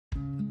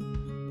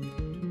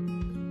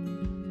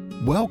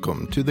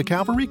Welcome to the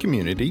Calvary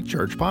Community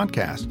Church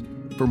Podcast.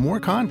 For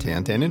more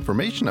content and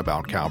information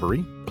about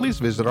Calvary, please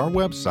visit our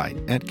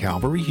website at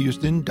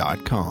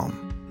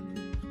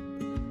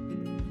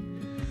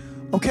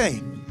calvaryhouston.com.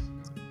 Okay,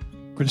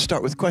 we're going to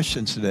start with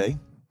questions today.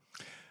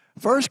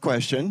 First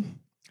question,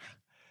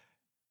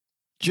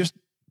 just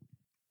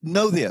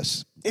know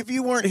this. If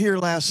you weren't here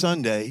last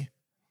Sunday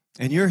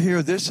and you're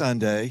here this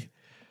Sunday,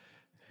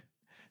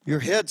 your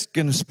head's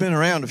going to spin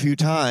around a few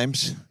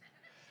times.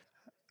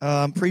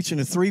 I'm preaching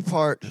a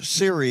 3-part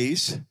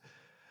series,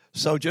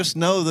 so just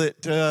know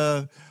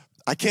that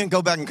I can't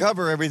go back and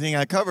cover everything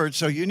I covered,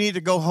 so you need to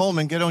go home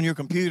and get on your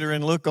computer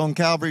and look on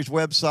Calvary's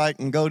website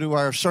and go to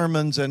our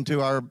sermons and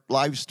to our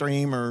live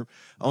stream or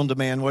on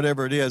demand,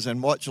 whatever it is,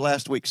 and watch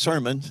last week's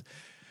sermons.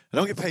 I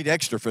don't get paid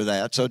extra for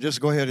that, so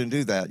just go ahead and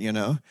do that, you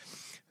know.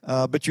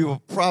 But you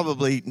will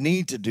probably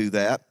need to do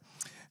that.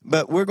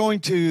 But we're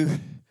going to...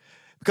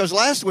 Because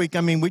last week,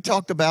 we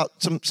talked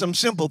about some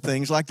simple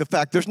things like the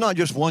fact there's not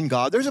just one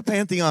God. There's a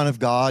pantheon of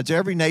gods.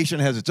 Every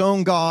nation has its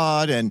own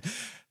God, and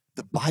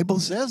the Bible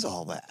says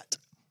all that.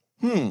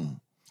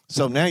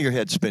 So now your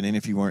head's spinning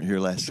if you weren't here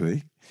last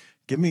week.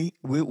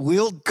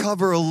 We'll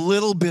cover a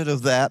little bit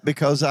of that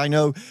because I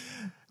know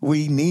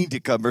we need to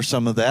cover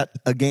some of that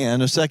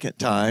again a second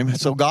time.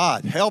 So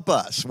God, help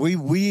us.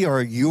 We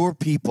are your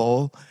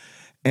people,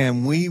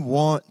 and we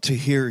want to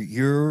hear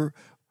your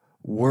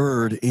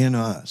word in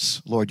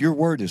us. Lord, your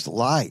word is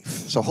life.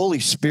 So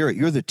Holy Spirit,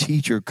 you're the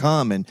teacher.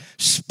 Come and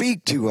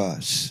speak to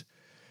us.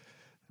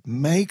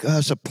 Make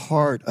us a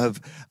part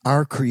of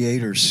our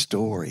Creator's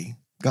story.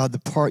 God, the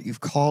part you've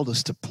called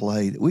us to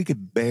play, that we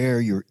could bear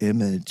your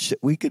image,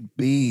 that we could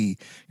be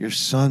your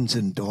sons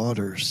and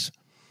daughters.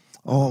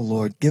 Oh,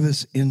 Lord, give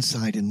us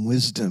insight and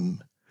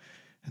wisdom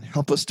and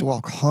help us to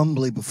walk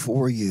humbly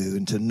before you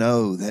and to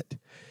know that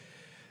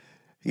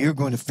you're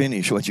going to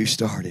finish what you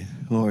started,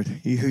 Lord.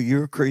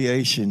 Your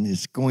creation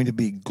is going to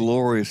be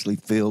gloriously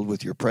filled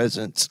with your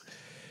presence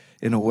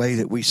in a way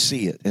that we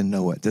see it and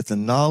know it, that the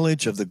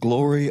knowledge of the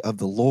glory of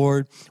the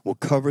Lord will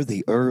cover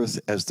the earth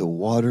as the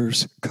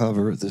waters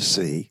cover the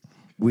sea.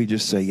 We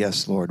just say,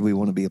 yes, Lord, we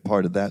want to be a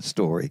part of that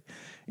story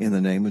in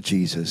the name of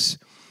Jesus.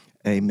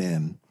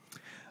 Amen.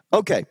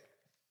 Okay,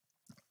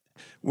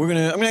 I'm going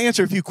to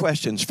answer a few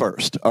questions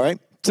first, all right?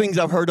 Things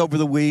I've heard over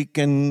the week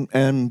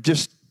and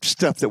just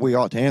stuff that we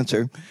ought to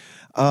answer.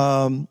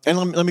 And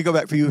let me go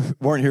back for you who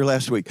weren't here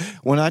last week.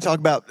 When I talk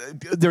about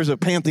there's a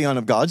pantheon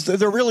of gods,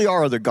 there really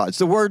are other gods.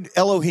 The word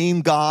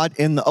Elohim, God,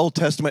 in the Old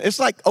Testament, it's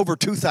like over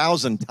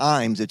 2,000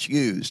 times it's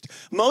used.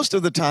 Most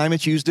of the time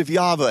it's used of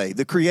Yahweh,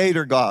 the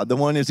creator God, the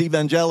one as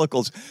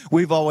evangelicals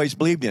we've always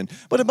believed in.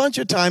 But a bunch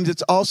of times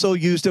it's also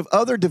used of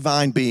other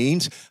divine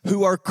beings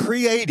who are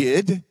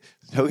created.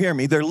 So hear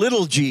me, they're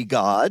little g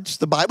gods.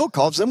 The Bible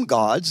calls them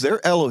gods. They're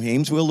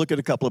Elohims. We'll look at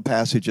a couple of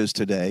passages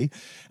today.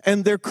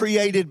 And they're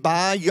created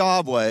by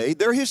Yahweh.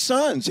 They're his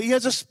sons. He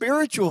has a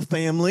spiritual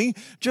family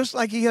just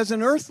like he has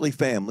an earthly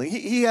family.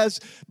 He has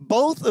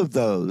both of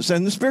those.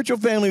 And the spiritual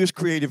family was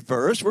created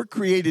first. We're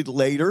created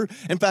later.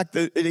 In fact,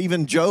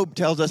 even Job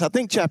tells us, I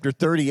think chapter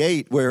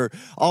 38, where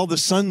all the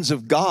sons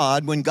of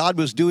God, when God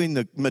was doing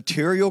the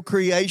material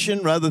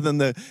creation rather than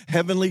the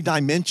heavenly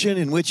dimension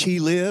in which he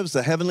lives,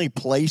 the heavenly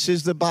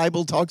places the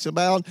Bible talks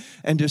about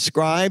and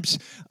describes,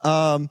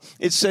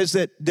 it says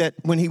that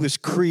when he was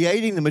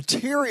creating the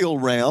material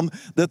realm,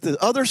 that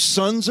the other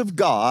sons of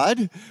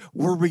God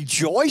were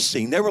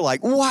rejoicing. They were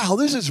like, wow,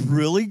 this is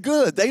really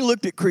good. They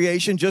looked at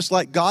creation just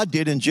like God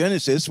did in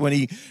Genesis when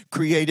he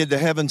created the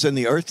heavens and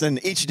the earth.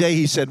 And each day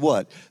he said,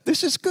 what?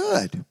 This is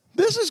good.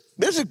 This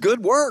is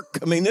good work.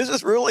 This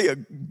is really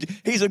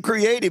he's a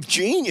creative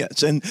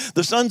genius. And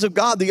the sons of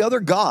God, the other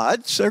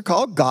gods, they're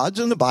called gods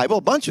in the Bible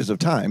bunches of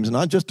times,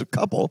 not just a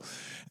couple.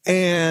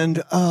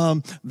 And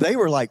they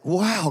were like,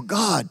 wow,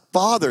 God,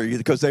 Father,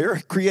 because they're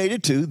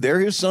created too. They're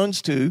his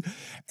sons too.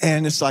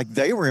 And it's like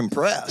they were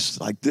impressed.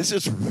 Like, this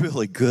is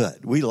really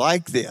good. We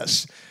like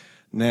this.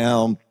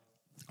 Now,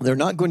 they're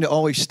not going to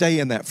always stay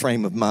in that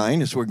frame of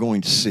mind, as we're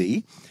going to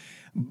see.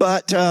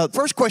 But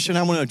first question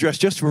I want to address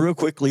just real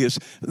quickly is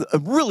a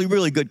really,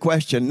 really good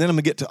question. And then I'm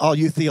going to get to all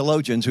you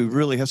theologians who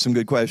really have some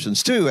good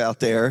questions too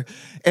out there.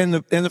 And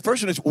the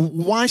first one is,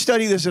 why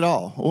study this at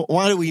all?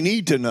 Why do we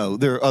need to know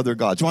there are other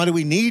gods? Why do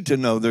we need to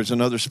know there's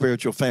another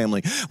spiritual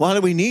family? Why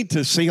do we need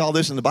to see all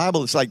this in the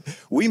Bible? It's like,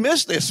 we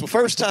missed this the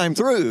first time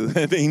through.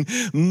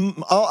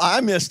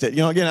 I missed it.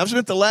 Again, I've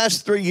spent the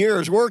last 3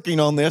 years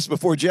working on this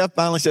before Jeff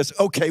finally says,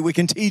 okay, we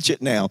can teach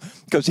it now,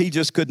 because he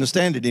just couldn't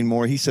stand it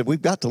anymore. He said,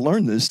 we've got to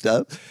learn this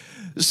stuff.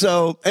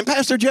 So, and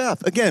Pastor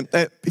Jeff, again,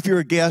 if you're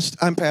a guest,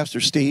 I'm Pastor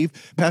Steve.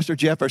 Pastor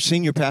Jeff, our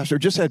senior pastor,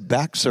 just had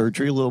back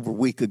surgery a little over a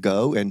week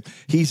ago, and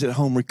he's at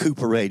home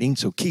recuperating,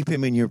 so keep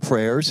him in your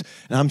prayers.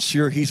 And I'm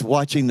sure he's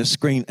watching the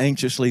screen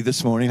anxiously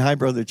this morning. Hi,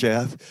 Brother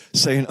Jeff,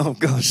 saying, oh,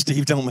 gosh,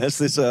 Steve, don't mess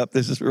this up.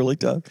 This is really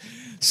tough.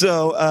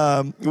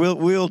 So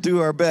we'll do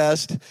our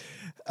best.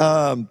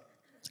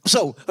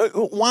 So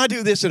why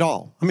do this at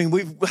all? I mean,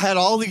 we've had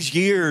all these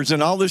years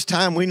and all this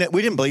time. We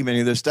didn't believe any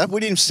of this stuff. We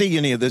didn't see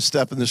any of this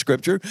stuff in the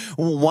Scripture.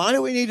 Why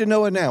do we need to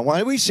know it now? Why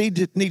do we need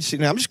to see it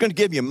now? I'm just going to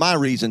give you my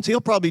reasons. He'll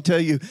probably tell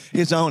you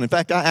his own. In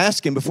fact, I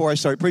asked him before I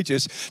started preaching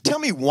this, tell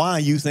me why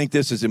you think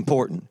this is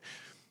important.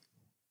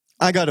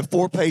 I got a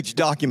 4-page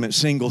document,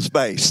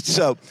 single-spaced.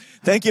 So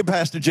thank you,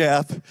 Pastor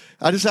Jeff.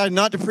 I decided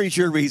not to preach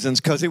your reasons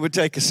because it would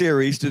take a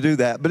series to do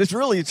that. But it's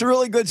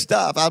really good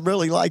stuff. I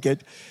really like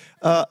it.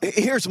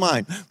 Here's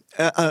mine,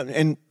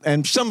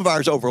 and some of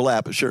ours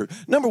overlap, sure.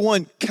 Number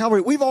one,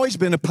 Calvary, we've always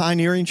been a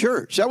pioneering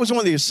church. That was one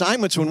of the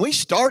assignments when we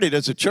started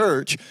as a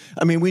church.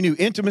 I mean, we knew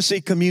intimacy,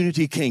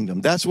 community,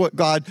 kingdom. That's what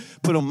God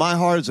put on my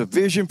heart as a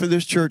vision for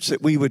this church,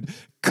 that we would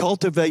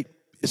cultivate,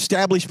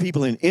 establish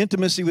people in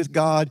intimacy with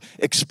God,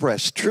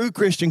 express true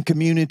Christian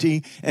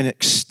community, and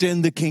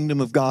extend the kingdom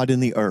of God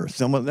in the earth.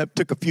 That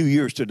took a few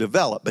years to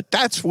develop, but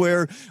that's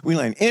where we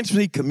land.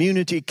 Intimacy,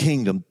 community,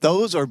 kingdom.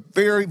 Those are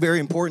very, very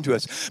important to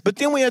us. But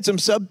then we had some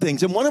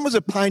sub-things, and one of them was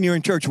a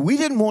pioneering church. We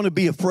didn't want to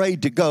be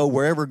afraid to go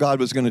wherever God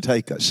was going to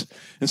take us.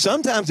 And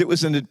sometimes it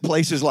was in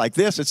places like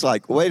this. It's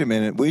like, wait a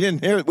minute, we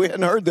hadn't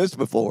heard this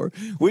before.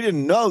 We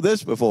didn't know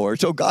this before.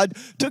 So God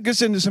took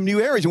us into some new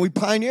areas, and we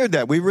pioneered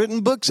that. We've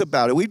written books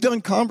about it. We've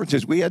done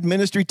conferences. We had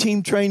ministry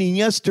team training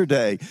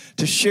yesterday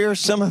to share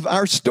some of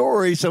our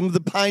stories, some of the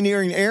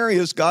pioneering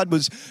areas God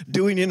was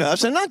doing in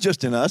us, and not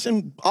just in us,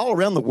 and all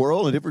around the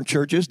world in different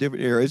churches,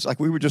 different areas. Like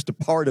we were just a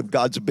part of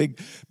God's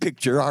big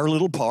picture, our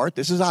little part.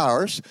 This is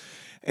ours.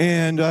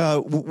 And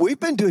we've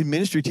been doing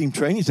ministry team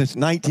training since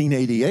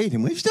 1988,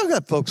 and we've still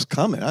got folks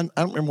coming. I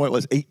don't remember what it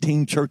was,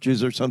 18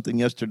 churches or something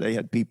yesterday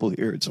had people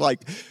here. It's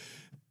like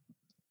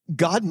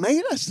God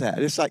made us that.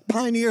 It's like,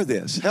 pioneer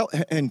this.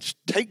 And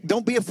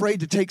don't be afraid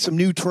to take some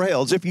new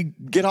trails. If you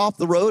get off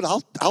the road,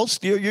 I'll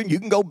steer you, and you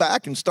can go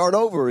back and start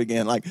over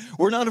again. Like,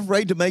 we're not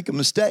afraid to make a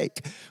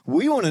mistake.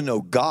 We want to know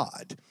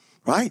God,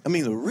 right? I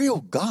mean, the real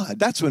God.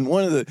 That's when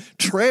one of the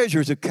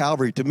treasures of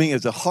Calvary to me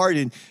is the heart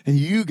and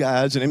you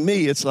guys and in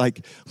me. It's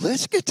like,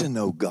 let's get to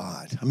know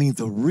God. I mean,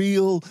 the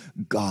real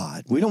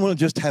God. We don't want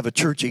to just have a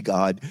churchy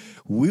God.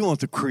 We want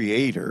the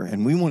Creator,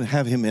 and we want to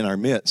have Him in our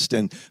midst.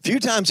 And a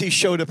few times He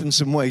showed up in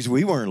some ways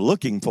we weren't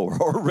looking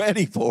for or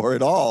ready for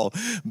at all,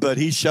 but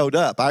He showed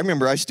up. I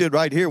remember I stood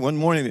right here one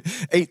morning at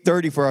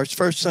 8:30 for our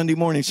first Sunday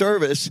morning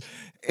service,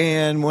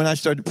 and when I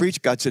started to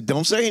preach, God said,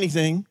 don't say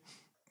anything.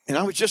 And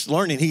I was just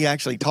learning He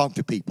actually talked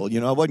to people. You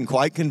know, I wasn't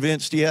quite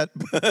convinced yet,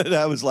 but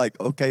I was like,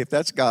 okay, if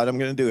that's God, I'm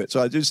going to do it.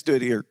 So I just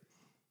stood here.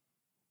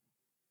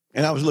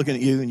 And I was looking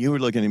at you, and you were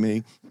looking at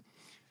me.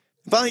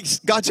 Finally,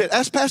 God said,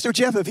 ask Pastor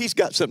Jeff if he's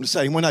got something to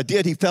say. And when I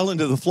did, he fell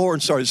into the floor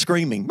and started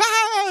screaming,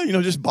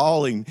 just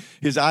bawling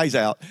his eyes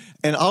out.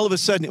 And all of a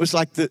sudden, it was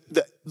like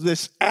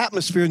this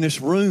atmosphere in this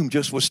room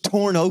just was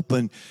torn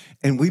open,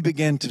 and we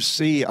began to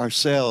see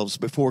ourselves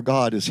before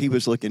God as He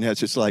was looking at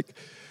us. It's like,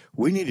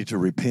 we needed to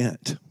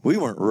repent. We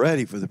weren't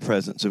ready for the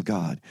presence of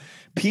God.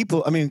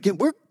 People, I mean, again,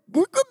 we're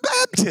good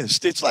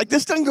Baptists. It's like,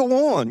 this doesn't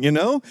go on, you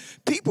know?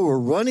 People were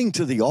running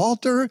to the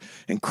altar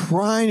and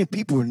crying, and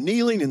people were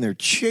kneeling in their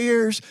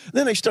chairs.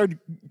 Then they started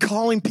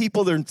calling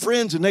people, their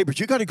friends and neighbors,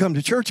 you got to come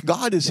to church.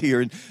 God is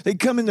here. And they'd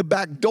come in the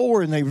back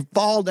door, and they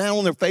fall down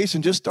on their face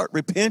and just start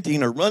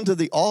repenting or run to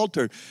the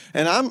altar.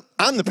 And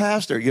I'm the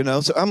pastor, you know?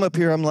 So I'm up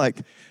here, I'm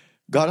like,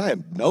 God, I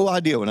have no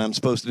idea what I'm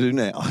supposed to do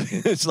now.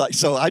 It's like,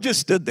 so I just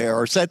stood there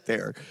or sat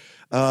there.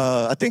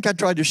 I think I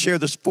tried to share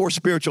the 4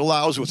 spiritual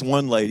laws with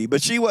one lady,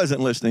 but she wasn't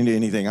listening to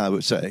anything I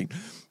was saying.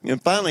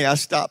 And finally I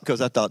stopped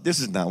because I thought, this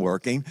is not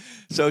working.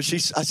 So I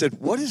said,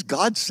 what does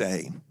God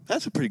say?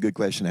 That's a pretty good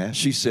question to ask.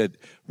 She said,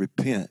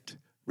 repent,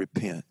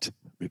 repent,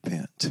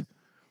 repent.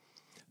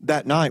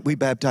 That night we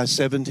baptized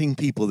 17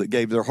 people that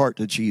gave their heart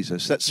to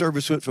Jesus. That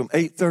service went from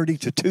 8:30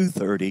 to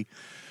 2:30.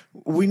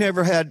 We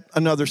never had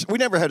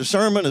a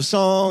sermon, a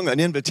song,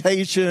 an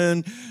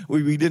invitation.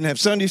 We didn't have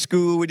Sunday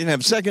school. We didn't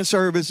have second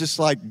service. It's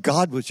like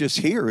God was just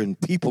here, and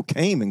people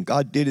came, and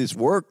God did His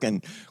work,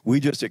 and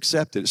we just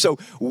accepted it. So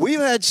we've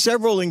had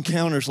several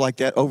encounters like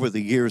that over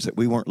the years that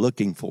we weren't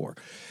looking for.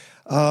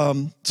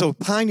 So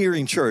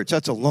pioneering church,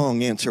 that's a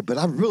long answer, but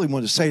I really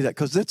want to say that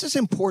because this is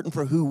important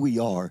for who we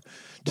are,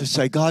 to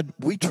say, God,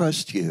 we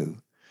trust You.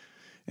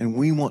 And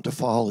we want to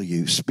follow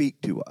You. Speak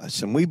to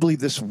us. And we believe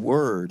this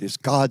word is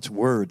God's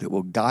word that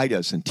will guide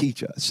us and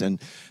teach us. And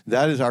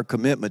that is our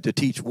commitment, to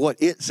teach what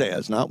it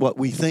says, not what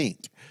we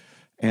think.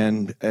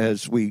 And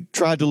as we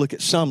tried to look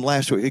at some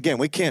last week, again,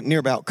 we can't near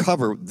about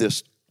cover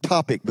this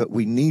topic, but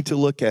we need to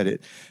look at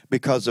it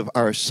because of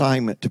our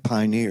assignment to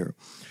pioneer.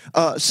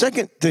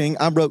 Second thing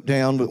I wrote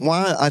down, but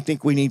why I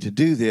think we need to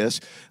do this,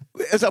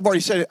 as I've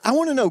already said, I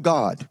want to know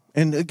God.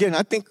 And again,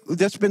 I think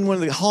that's been one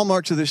of the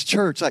hallmarks of this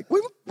church. Like,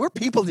 we're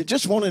people that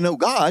just want to know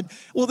God.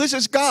 Well, this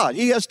is God.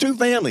 He has two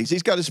families.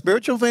 He's got a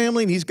spiritual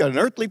family and he's got an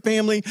earthly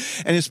family.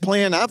 And his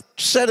plan, I've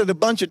said it a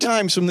bunch of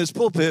times from this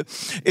pulpit,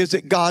 is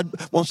that God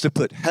wants to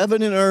put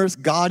heaven and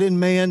earth, God and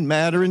man,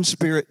 matter and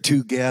spirit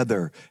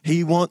together.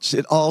 He wants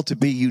it all to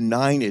be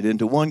united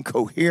into one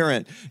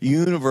coherent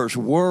universe,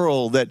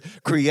 world, that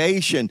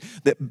creation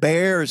that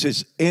bears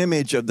his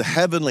image of the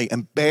heavenly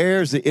and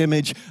bears the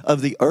image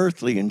of the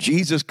earthly. And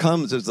Jesus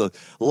comes as the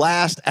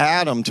last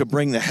Adam to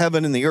bring the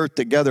heaven and the earth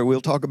together. We'll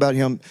talk about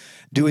him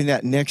doing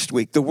that next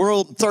week. The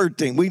world, third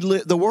thing,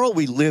 the world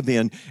we live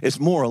in is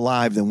more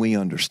alive than we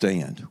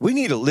understand. We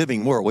need a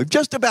living world. We've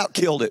just about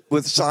killed it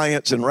with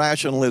science and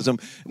rationalism,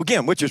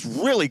 again, which is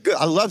really good.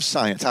 I love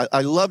science.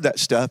 I love that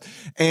stuff.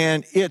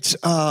 And it's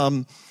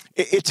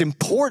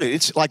important.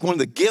 It's like one of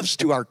the gifts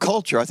to our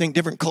culture. I think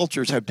different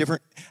cultures have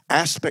different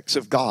aspects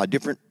of God,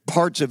 different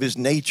parts of his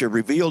nature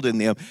revealed in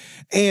them.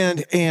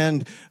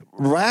 And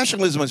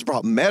rationalism has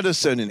brought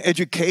medicine and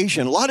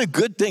education, a lot of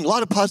good things, a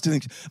lot of positive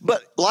things.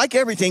 But like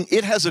everything,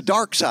 it has a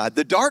dark side.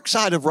 The dark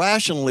side of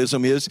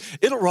rationalism is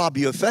it'll rob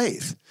you of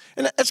faith.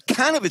 And that's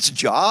kind of its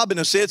job in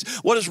a sense.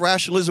 What does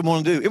rationalism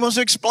want to do? It wants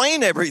to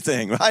explain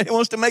everything, right? It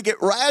wants to make it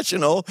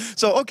rational.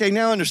 So, okay,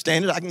 now I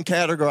understand it. I can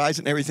categorize it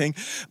and everything.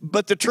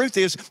 But the truth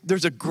is,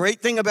 there's a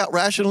great thing about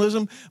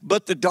rationalism,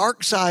 but the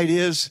dark side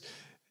is,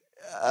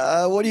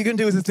 what are you going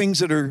to do with the things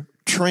that are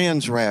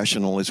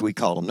trans-rational, as we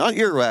call them? Not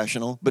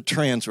irrational, but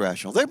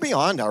trans-rational. They're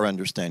beyond our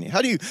understanding.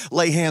 How do you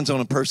lay hands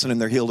on a person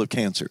and they're healed of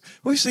cancer?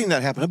 We've seen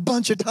that happen a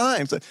bunch of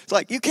times. It's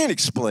like, you can't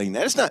explain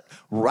that. It's not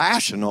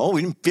rational.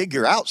 We didn't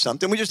figure out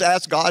something. We just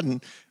asked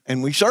God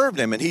and we served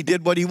him, and he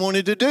did what he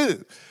wanted to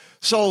do.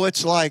 So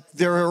it's like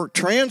there are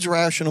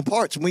trans-rational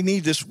parts. We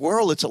need this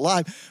world that's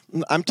alive.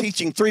 I'm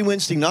teaching 3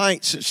 Wednesday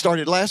nights. It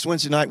started last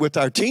Wednesday night with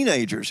our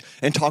teenagers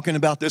and talking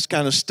about this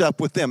kind of stuff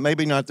with them.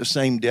 Maybe not the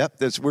same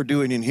depth as we're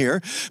doing in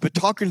here, but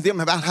talking to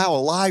them about how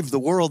alive the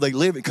world they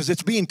live in, because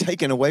it's being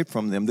taken away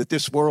from them, that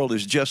this world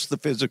is just the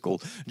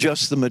physical,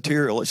 just the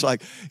material. It's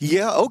like,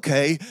 yeah,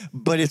 okay,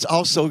 but it's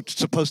also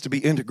supposed to be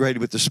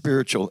integrated with the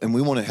spiritual, and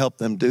we want to help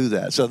them do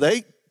that. So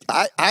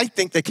I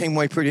think they came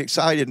away pretty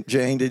excited,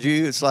 Jane, did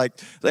you? It's like,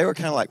 they were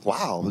kind of like,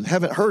 wow,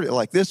 haven't heard it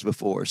like this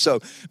before. So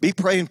be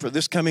praying for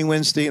this coming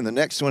Wednesday and the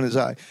next one as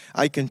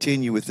I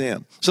continue with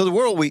them. So the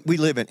world we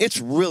live in, it's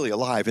really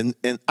alive, and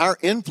our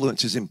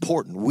influence is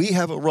important. We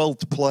have a role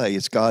to play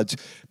as God's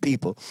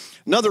people.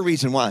 Another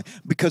reason why,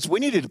 because we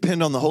need to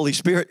depend on the Holy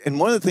Spirit, and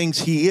one of the things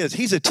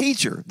he's a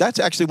teacher. That's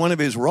actually one of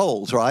his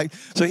roles, right?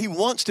 So he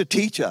wants to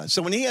teach us.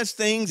 So when he has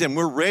things and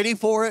we're ready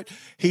for it,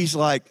 he's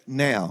like,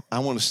 now, I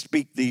want to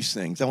speak these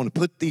things. I want to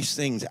put these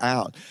things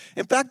out.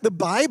 In fact, the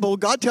Bible,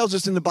 God tells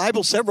us in the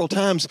Bible several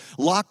times,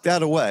 lock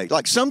that away.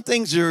 Like some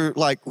things are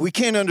like, we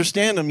can't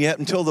understand them yet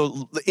until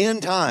the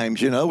end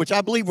times, which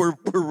I believe we're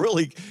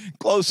really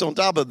close on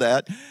top of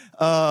that.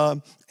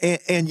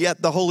 And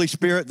yet the Holy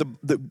Spirit,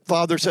 the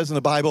Father says in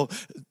the Bible,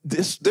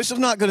 this is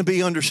not going to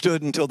be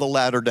understood until the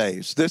latter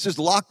days.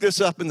 Lock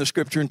this up in the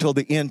Scripture until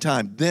the end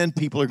time. Then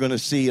people are going to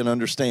see and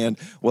understand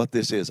what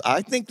this is.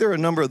 I think there are a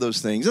number of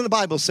those things. And the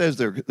Bible says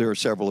there are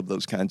several of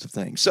those kinds of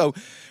things. So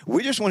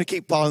we just want to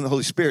keep following the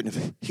Holy Spirit. And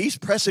if he's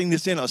pressing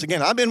this in us,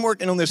 again, I've been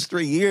working on this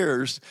 3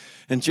 years,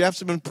 and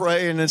Jeff's been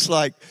praying, and it's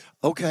like,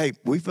 okay,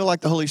 we feel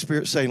like the Holy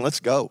Spirit's saying, let's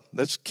go.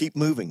 Let's keep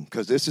moving,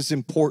 because this is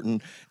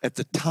important at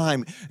the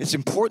time. It's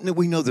important that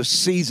we know the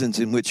seasons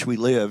in which we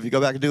live. You go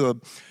back and do a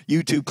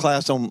YouTube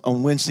class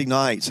on Wednesday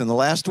nights, and the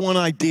last one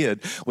I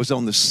did was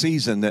on the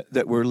season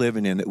that we're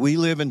living in, that we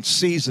live in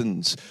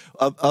seasons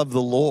of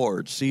the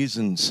Lord,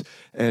 seasons.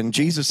 And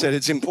Jesus said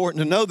it's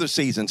important to know the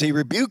seasons. He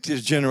rebuked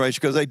his generation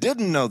because they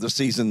didn't know the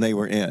season they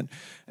were in.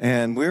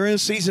 And we're in a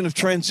season of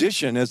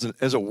transition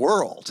as a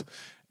world.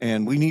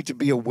 And we need to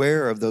be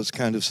aware of those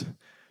kind of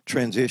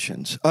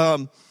transitions.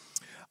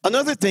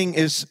 Another thing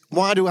is,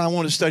 why do I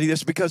want to study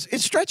this? Because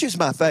it stretches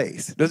my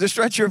faith. Does it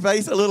stretch your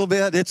faith a little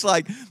bit? It's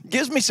like,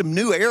 gives me some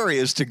new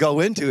areas to go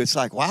into. It's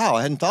like, wow,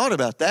 I hadn't thought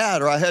about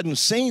that, or I hadn't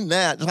seen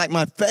that. It's like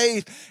my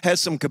faith has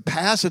some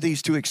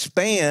capacities to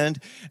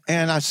expand,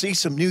 and I see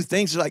some new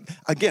things. It's like,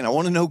 again, I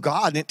want to know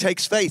God, and it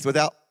takes faith.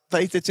 Without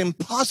faith, it's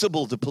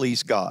impossible to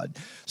please God.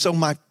 So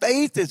my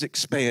faith is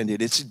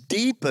expanded, it's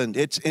deepened,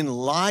 it's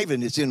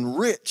enlivened, it's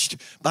enriched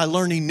by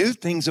learning new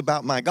things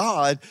about my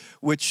God,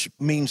 which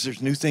means there's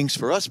new things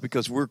for us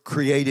because we're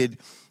created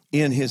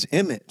in his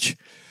image.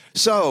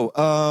 So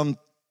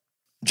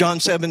John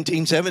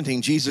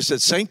 17:17, Jesus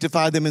said,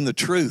 sanctify them in the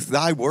truth.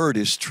 Thy word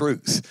is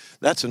truth.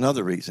 That's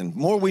another reason. The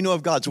more we know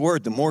of God's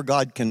word, the more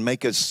God can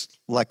make us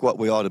like what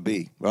we ought to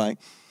be, right?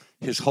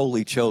 His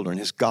holy children,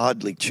 his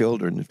godly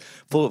children,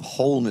 full of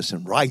wholeness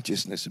and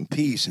righteousness and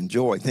peace and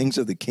joy, things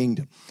of the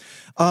kingdom.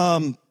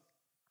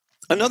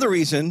 Another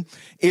reason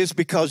is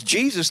because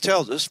Jesus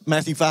tells us,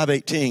 Matthew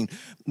 5:18,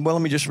 well,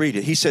 let me just read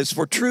it. He says,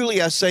 for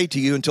truly I say to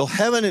you, until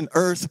heaven and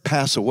earth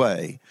pass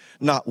away,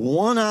 not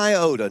one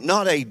iota,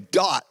 not a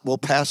dot will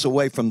pass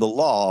away from the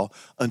law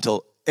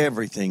until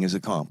everything is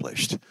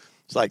accomplished.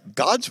 It's like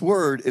God's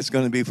word is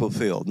going to be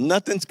fulfilled.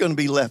 Nothing's going to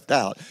be left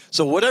out.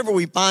 So whatever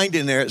we find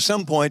in there, at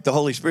some point, the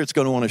Holy Spirit's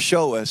going to want to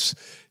show us,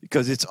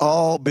 because it's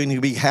all going to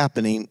be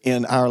happening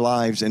in our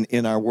lives and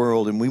in our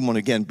world. And we want to,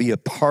 again, be a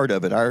part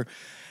of it. Our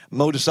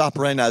modus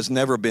operandi has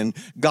never been,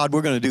 God,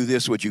 we're going to do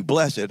this, would you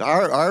bless it?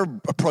 Our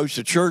approach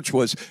to church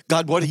was,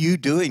 God, what are you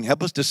doing?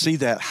 Help us to see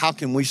that. How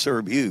can we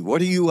serve you?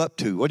 What are you up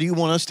to? What do you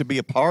want us to be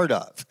a part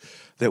of,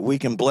 that we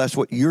can bless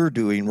what you're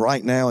doing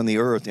right now in the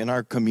earth, in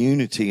our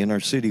community, in our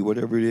city,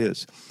 whatever it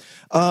is.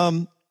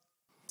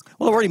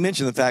 Well, I've already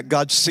mentioned the fact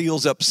God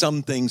seals up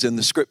some things in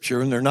the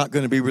Scripture, and they're not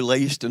going to be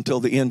released until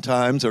the end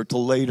times or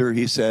till later,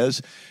 he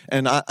says.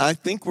 And I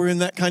think we're in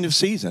that kind of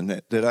season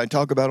that I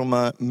talk about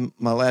on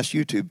my last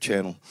YouTube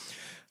channel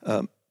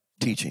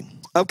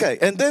teaching. Okay,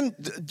 and then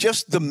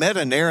just the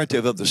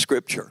meta-narrative of the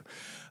Scripture.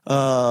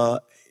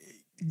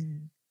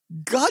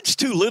 God's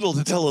too little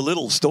to tell a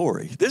little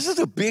story. This is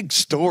a big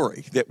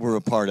story that we're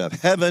a part of.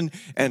 Heaven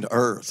and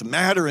earth,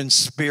 matter and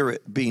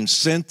spirit being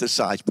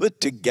synthesized, put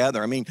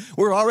together. I mean,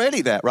 we're already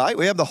that, right?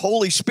 We have the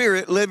Holy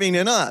Spirit living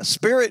in us.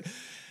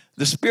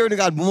 The Spirit of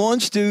God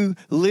wants to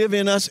live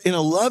in us in a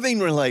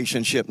loving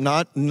relationship,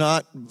 not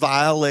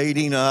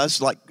violating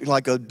us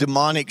like a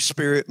demonic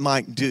spirit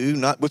might do,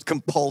 not with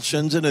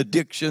compulsions and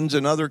addictions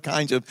and other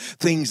kinds of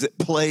things that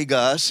plague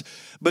us.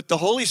 But the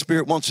Holy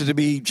Spirit wants it to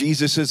be,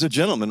 Jesus is a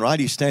gentleman, right?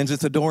 He stands at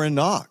the door and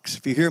knocks.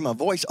 If you hear my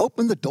voice,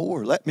 open the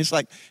door. Let me. It's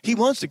like he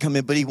wants to come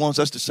in, but he wants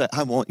us to say,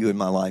 I want you in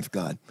my life,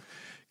 God.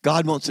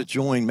 God wants to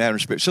join matter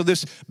and spirit. So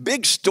this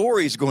big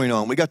story is going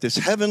on. We got this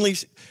heavenly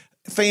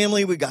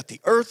family, we got the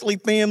earthly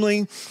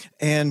family,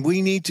 and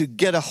we need to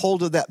get a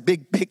hold of that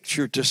big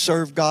picture to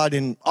serve God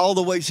in all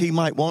the ways he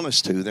might want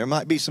us to. There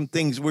might be some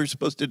things we're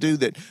supposed to do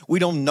that we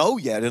don't know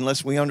yet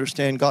unless we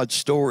understand God's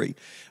story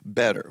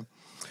better.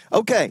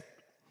 Okay.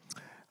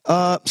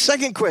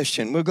 Second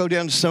question. We'll go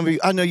down to some of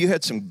you. I know you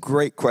had some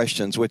great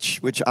questions,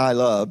 which I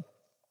love.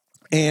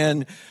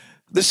 And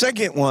the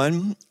second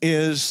one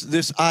is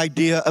this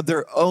idea of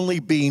there only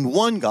being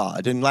one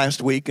God. And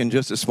last week and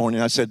just this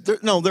morning I said, there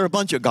are a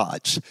bunch of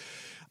gods.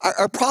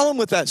 Our problem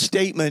with that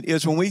statement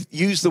is when we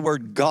use the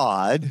word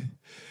God,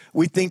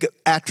 we think of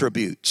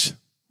attributes.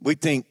 We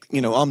think,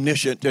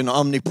 omniscient and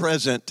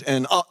omnipresent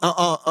and,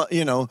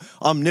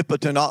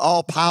 omnipotent,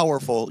 all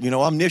powerful,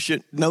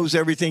 omniscient, knows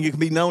everything you can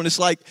be known. It's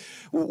like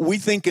we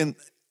think in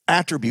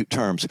attribute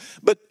terms.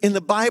 But in the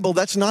Bible,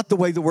 that's not the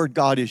way the word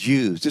God is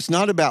used. It's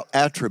not about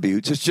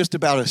attributes. It's just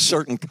about a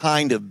certain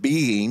kind of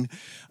being.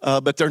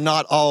 But they're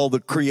not all the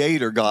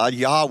creator God,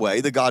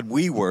 Yahweh, the God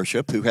we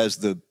worship, who has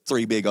the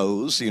three big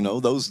O's,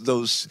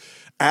 those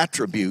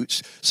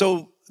attributes.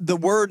 So the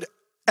word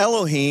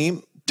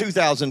Elohim,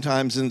 2,000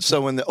 times and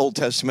so in the Old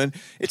Testament,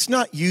 it's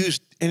not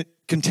used in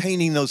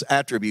containing those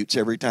attributes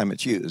every time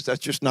it's used. That's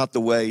just not the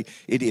way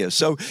it is.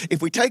 So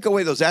if we take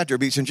away those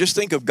attributes and just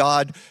think of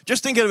God,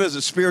 just think of it as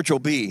a spiritual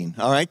being,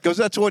 all right? Because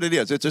that's what it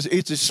is.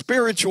 It's a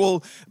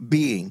spiritual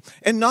being.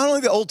 And not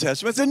only the Old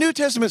Testament, the New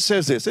Testament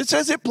says this. It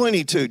says it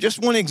plenty too. Just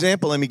one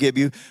example let me give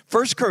you.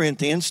 1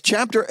 Corinthians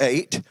chapter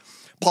 8.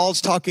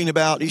 Paul's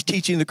he's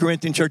teaching the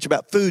Corinthian church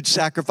about food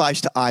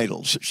sacrificed to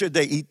idols. Should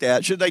they eat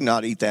that? Should they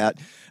not eat that?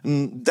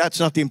 And that's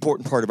not the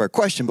important part of our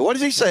question. But what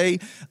does he say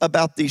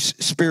about these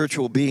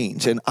spiritual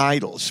beings and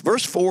idols?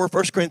 Verse 4,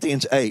 1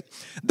 Corinthians 8.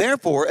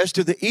 Therefore, as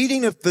to the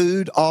eating of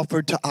food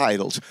offered to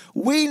idols,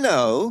 we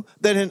know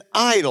that an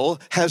idol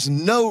has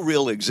no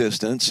real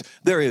existence.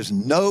 There is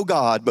no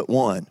God but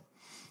one.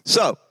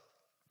 So,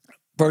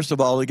 first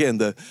of all, again,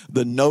 the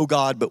no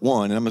God but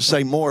one. And I'm going to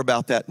say more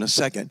about that in a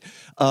second.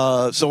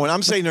 So when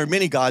I'm saying there are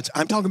many gods,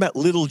 I'm talking about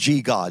little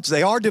g gods.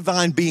 They are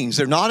divine beings.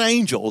 They're not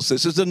angels.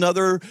 This is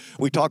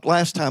we talked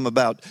last time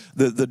about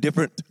the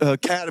different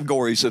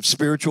categories of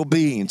spiritual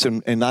beings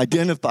and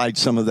identified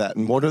some of that.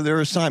 And what are their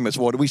assignments?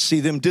 What do we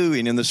see them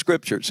doing in the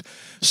scriptures?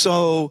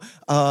 So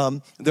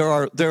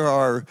there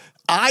are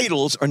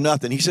idols are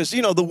nothing. He says,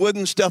 the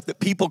wooden stuff that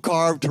people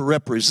carve to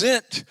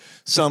represent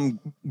some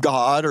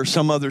God or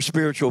some other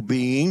spiritual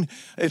being.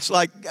 It's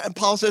like,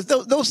 Paul says,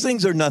 those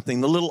things are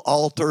nothing. The little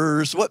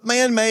altars, what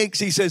man makes,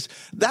 he says,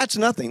 that's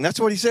nothing. That's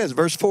what he says,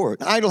 verse 4.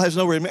 An idol has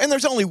no real, and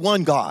there's only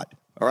one God,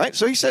 all right?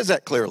 So he says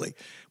that clearly,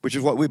 which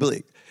is what we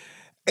believe.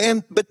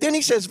 But then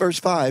he says, verse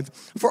 5,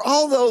 for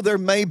although there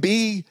may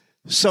be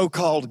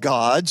so-called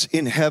gods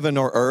in heaven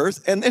or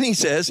earth, and then he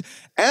says,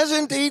 as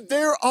indeed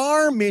there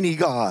are many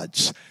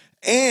gods,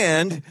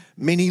 and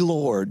many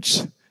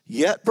lords.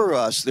 Yet for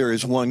us there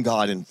is one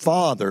God and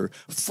Father,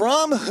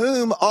 from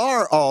whom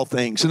are all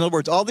things. In other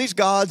words, all these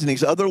gods and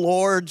these other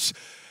lords,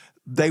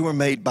 they were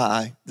made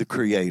by the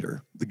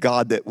Creator, the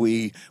God that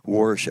we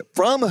worship.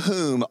 From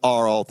whom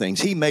are all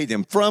things. He made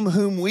them. From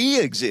whom we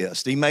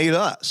exist. He made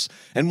us.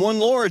 And one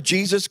Lord,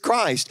 Jesus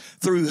Christ,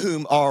 through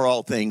whom are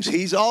all things.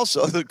 He's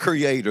also the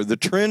Creator, the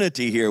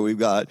Trinity here we've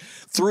got,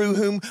 through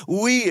whom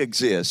we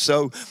exist.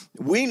 So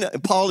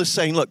Paul is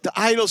saying, look, the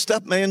idol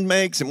stuff man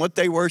makes and what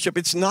they worship,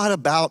 it's not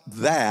about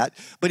that.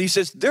 But he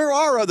says, there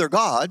are other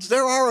gods.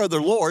 There are other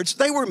lords.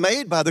 They were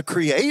made by the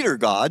Creator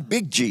God,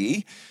 big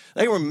G.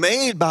 They were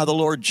made by the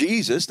Lord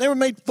Jesus. They were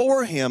made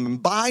for him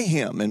and by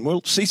him. And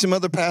we'll see some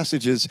other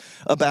passages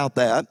about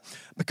that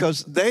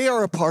because they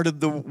are a part of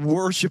the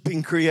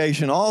worshiping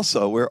creation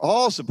also. We're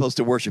all supposed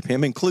to worship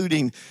him,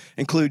 including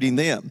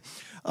them.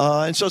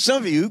 And so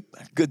some of you,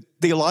 good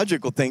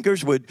theological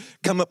thinkers, would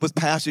come up with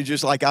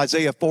passages like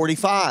Isaiah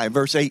 45,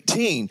 verse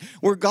 18,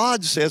 where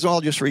God says,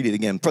 I'll just read it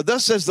again. For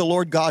thus says the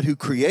Lord God who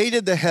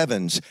created the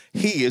heavens,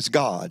 he is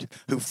God,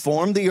 who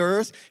formed the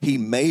earth, he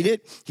made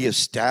it, he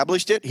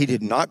established it, he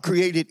did not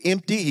create it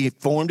empty, he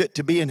formed it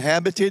to be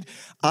inhabited.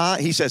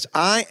 He says,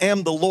 I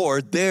am the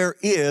Lord, there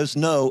is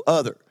no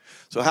other.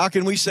 So how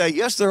can we say,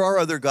 yes, there are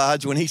other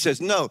gods, when he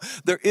says, no,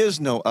 there is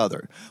no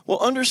other? Well,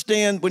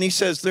 understand when he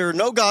says there are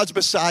no gods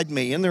beside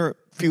me, and there are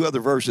a few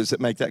other verses that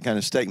make that kind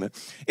of statement.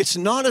 It's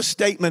not a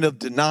statement of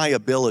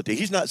deniability.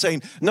 He's not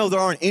saying, no, there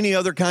aren't any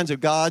other kinds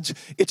of gods.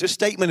 It's a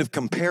statement of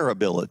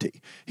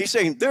comparability. He's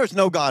saying, there's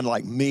no God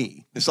like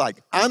me. It's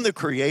like, I'm the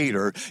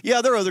creator.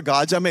 Yeah, there are other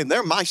gods. I mean,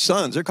 they're my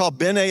sons. They're called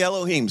B'nai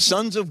Elohim,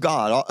 sons of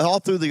God, all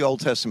through the Old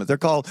Testament. They're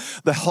called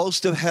the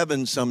host of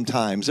heaven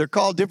sometimes. They're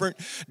called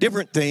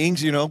different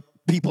things, you know.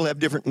 People have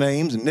different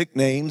names and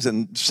nicknames,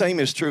 and same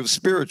is true of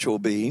spiritual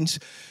beings.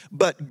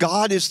 But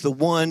God is the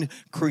one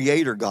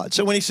creator God.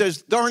 So when he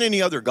says there aren't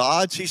any other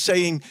gods, he's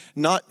saying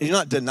he's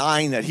not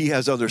denying that he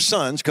has other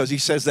sons, because he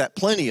says that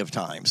plenty of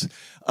times.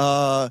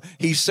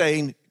 He's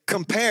saying,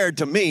 compared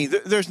to me,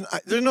 there's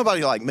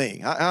nobody like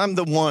me. I'm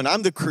the one.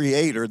 I'm the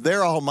creator.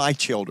 They're all my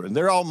children.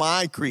 They're all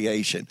my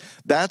creation.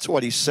 That's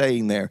what he's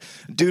saying there.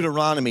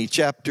 Deuteronomy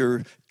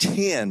chapter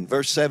 10,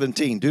 verse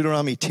 17.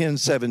 Deuteronomy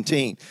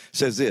 10:17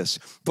 says this: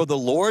 For the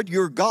Lord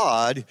your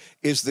God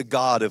is the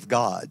God of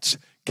gods.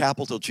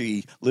 Capital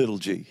G, little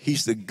g.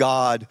 He's the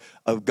God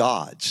of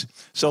gods.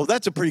 So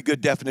that's a pretty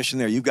good definition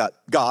there. You've got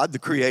God, the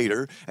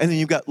creator, and then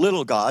you've got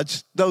little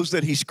gods, those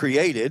that he's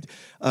created.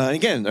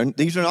 Again,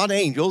 these are not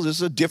angels. This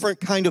is a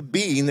different kind of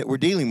being that we're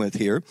dealing with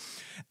here.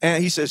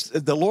 And he says,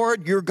 the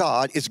Lord your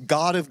God is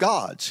God of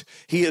gods.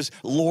 He is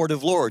Lord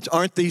of lords.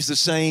 Aren't these the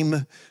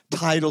same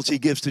titles he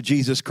gives to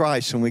Jesus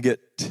Christ when we get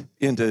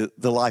into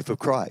the life of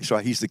Christ,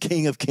 right? He's the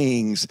King of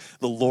kings,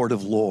 the Lord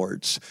of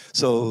lords.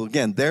 So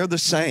again, they're the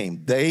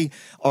same. They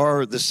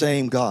are the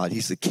same God.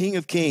 He's the King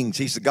of kings.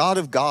 He's the God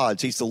of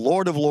gods. He's the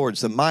Lord of lords,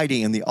 the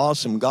mighty and the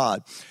awesome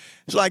God.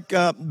 It's like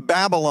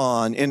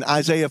Babylon in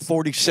Isaiah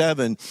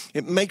 47.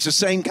 It makes the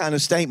same kind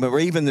of statement, where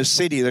even the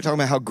city, they're talking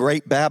about how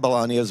great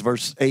Babylon is,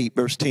 verse 8,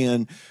 verse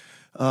 10.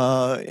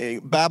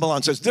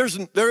 Babylon says,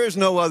 there is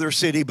no other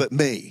city but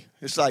me.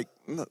 It's like,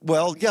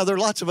 well, yeah, there are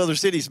lots of other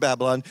cities,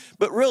 Babylon,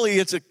 but really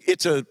it's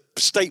a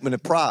statement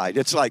of pride.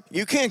 It's like,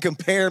 you can't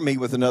compare me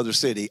with another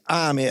city.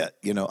 I'm it,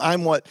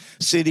 I'm what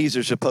cities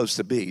are supposed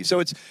to be. So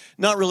it's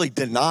not really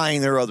denying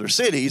there are other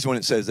cities when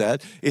it says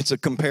that. It's a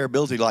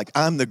comparability, like,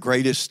 I'm the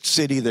greatest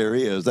city there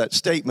is, that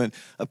statement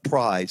of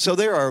pride. So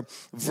there are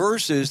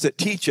verses that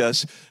teach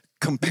us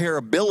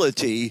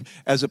comparability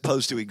as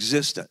opposed to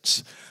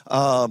existence.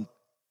 Psalm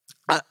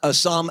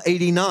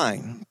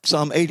 89,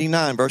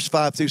 verse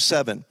 5 through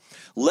 7.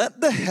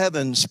 Let the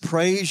heavens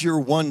praise your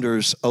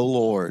wonders, O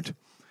Lord,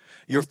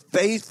 your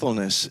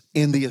faithfulness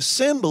in the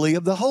assembly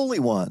of the holy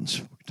ones.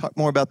 We'll talk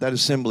more about that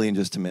assembly in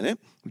just a minute.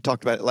 We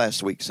talked about it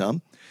last week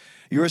some.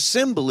 Your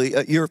assembly,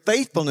 your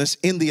faithfulness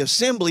in the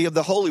assembly of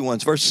the holy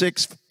ones. Verse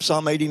 6,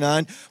 Psalm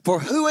 89, for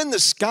who in the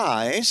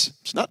skies,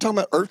 it's not talking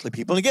about earthly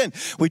people. And again,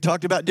 we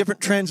talked about different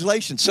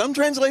translations. Some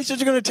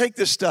translations are going to take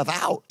this stuff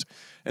out.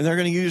 And they're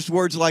going to use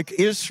words like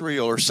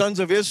Israel or sons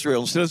of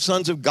Israel instead of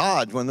sons of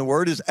God when the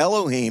word is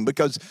Elohim,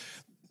 because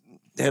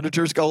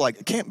editors go like,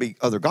 it can't be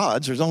other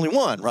gods. There's only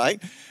one,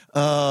 right?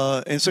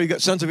 And so you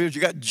got sons of Israel, you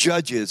got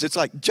judges. It's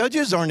like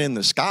judges aren't in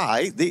the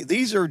sky.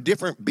 These are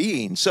different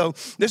beings. So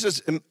this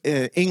is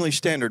English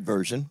Standard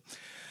Version.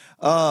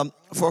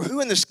 For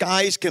who in the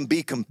skies can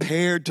be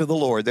compared to the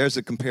Lord? There's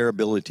a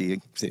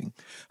comparability thing.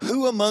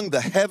 Who among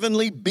the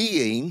heavenly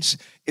beings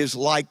is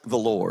like the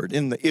Lord?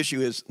 And the issue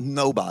is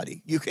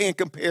nobody. You can't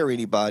compare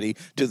anybody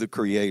to the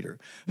Creator.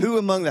 Who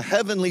among the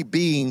heavenly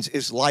beings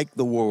is like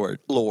the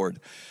Lord?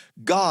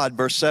 God,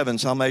 verse 7,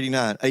 Psalm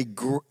 89,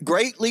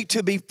 greatly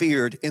to be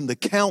feared in the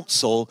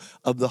council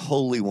of the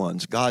holy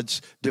ones.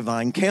 God's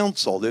divine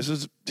council. This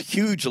is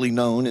hugely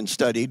known and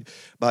studied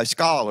by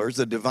scholars,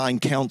 the divine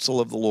counsel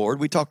of the Lord.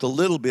 We talked a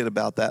little bit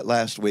about that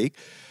last week.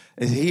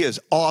 And he is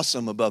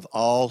awesome above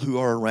all who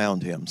are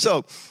around him.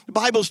 So the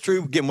Bible's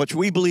true, again, which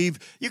we believe.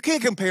 You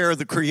can't compare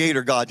the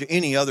creator God to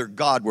any other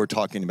God we're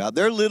talking about.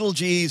 They're little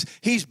g's,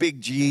 he's big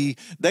G.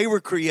 They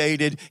were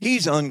created,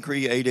 he's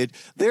uncreated.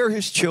 They're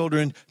his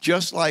children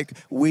just like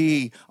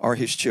we are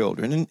his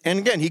children. And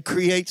again, he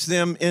creates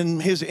them in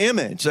his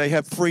image. They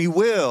have free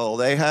will.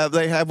 They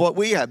have what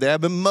we have. They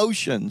have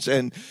emotions,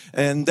 and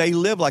they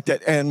live like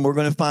that. And we're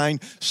going to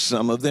find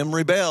some of them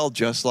rebel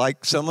just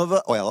like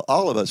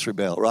all of us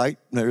rebel, right?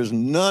 There's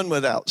none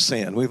without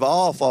sin. We've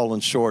all fallen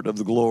short of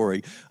the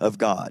glory of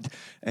God.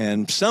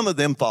 And some of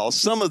them fall,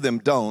 some of them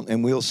don't.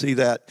 And we'll see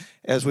that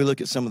as we look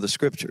at some of the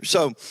scriptures.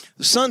 So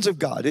the sons of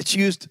God, it's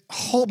used a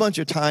whole bunch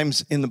of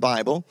times in the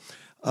Bible.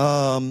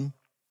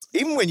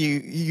 even when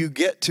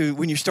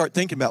when you start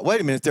thinking about, wait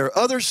a minute, there are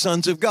other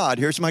sons of God.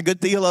 Here's my good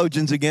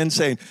theologians again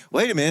saying,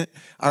 wait a minute,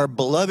 our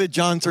beloved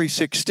John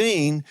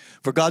 3:16,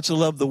 for God so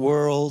loved the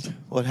world,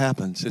 what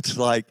happens? It's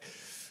like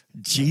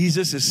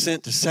Jesus is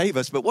sent to save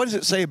us, but what does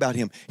it say about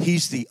him?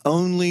 He's the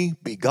only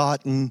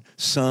begotten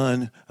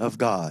Son of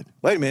God.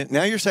 Wait a minute,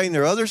 now you're saying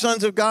there are other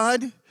sons of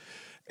God?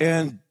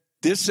 And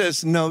this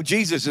says, no,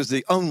 Jesus is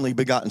the only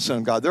begotten Son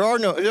of God. There are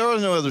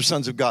no other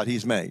sons of God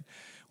he's made.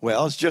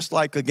 Well, it's just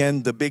like,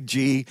 again, the big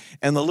G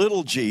and the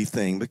little g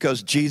thing,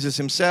 because Jesus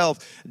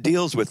himself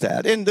deals with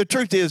that. And the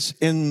truth is,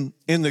 in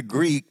the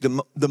Greek,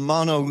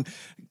 I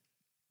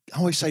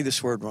always say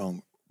this word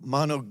wrong,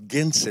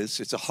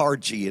 monogenesis, it's a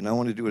hard G, and I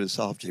want to do it as a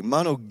soft G.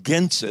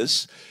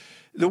 Monogenesis,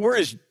 the word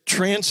is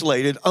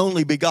translated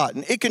only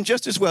begotten. It can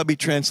just as well be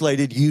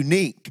translated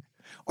unique,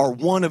 or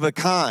one of a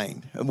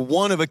kind,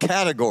 one of a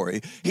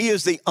category. He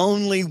is the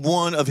only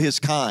one of his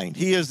kind.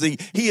 He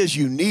is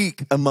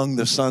unique among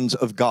the sons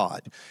of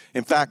God.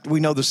 In fact, we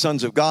know the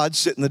sons of God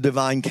sit in the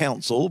divine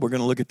council. We're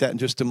going to look at that in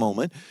just a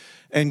moment.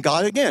 And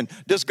God, again,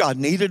 does God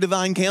need a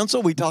divine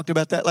council? We talked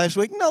about that last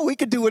week. No, he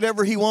could do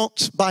whatever he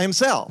wants by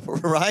himself,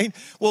 right?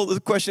 Well, the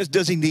question is,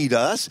 does he need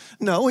us?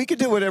 No, he could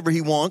do whatever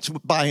he wants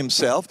by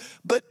himself,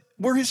 but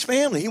we're his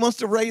family. He wants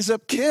to raise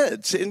up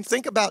kids. And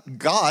think about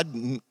God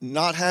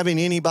not having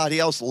anybody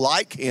else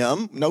like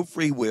him, no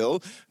free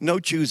will, no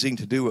choosing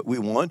to do what we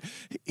want.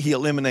 He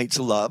eliminates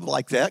love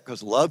like that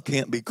because love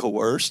can't be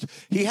coerced.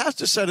 He has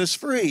to set us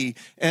free,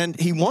 and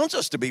he wants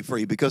us to be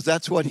free because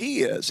that's what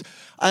he is.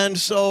 And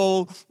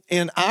so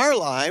in our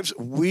lives,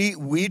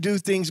 we do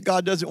things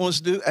God doesn't want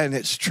us to do, and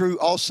it's true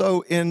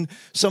also in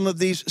some of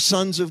these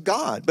sons of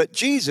God. But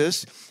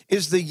Jesus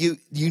is the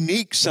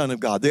unique Son of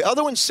God. The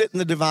other ones sit in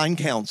the divine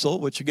council,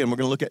 which again, we're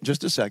going to look at in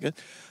just a second,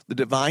 the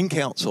divine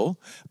council,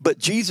 but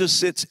Jesus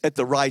sits at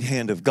the right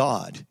hand of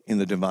God in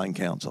the divine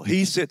council.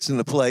 He sits in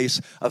the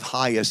place of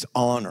highest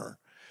honor.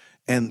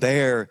 And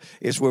there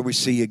is where we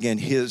see, again,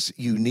 his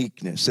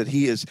uniqueness, that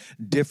he is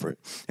different.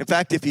 In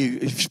fact, if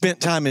you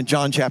spent time in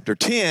John chapter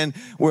 10,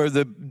 where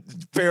the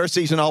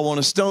Pharisees and all want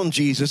to stone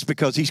Jesus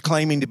because he's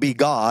claiming to be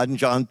God, and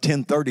John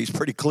 10:30 is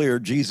pretty clear.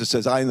 Jesus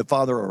says, I and the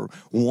Father are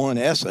one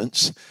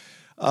essence.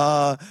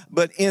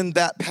 But in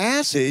that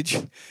passage,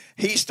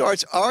 he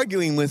starts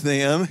arguing with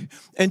them,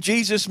 and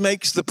Jesus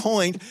makes the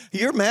point,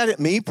 you're mad at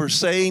me for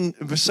saying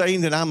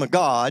that I'm a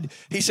God.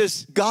 He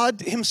says,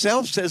 God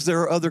himself says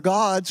there are other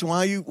gods.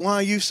 Why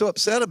are you so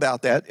upset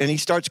about that? And he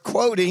starts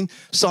quoting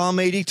Psalm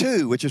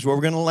 82, which is where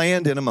we're going to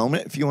land in a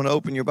moment, if you want to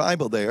open your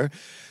Bible there.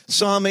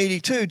 Psalm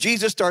 82,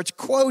 Jesus starts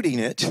quoting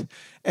it,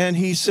 and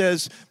he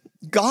says,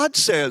 God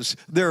says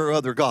there are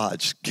other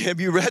gods. Have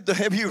you read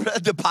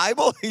the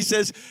Bible? He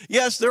says,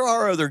 yes, there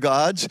are other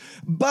gods,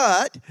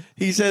 but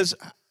he says,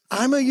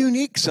 I'm a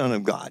unique Son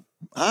of God.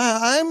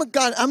 I'm a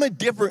God. I'm a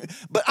different,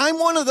 but I'm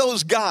one of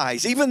those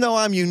guys. Even though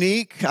I'm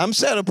unique, I'm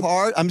set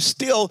apart. I'm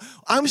still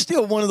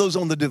one of those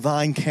on the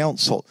divine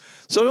council.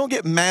 So don't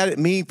get mad at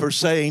me for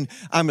saying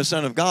I'm a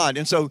son of God.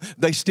 And so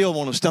they still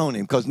want to stone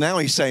him because now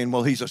he's saying,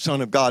 well, he's a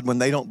son of God when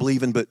they don't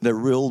believe in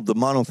the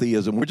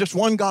monotheism. We're just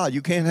one God.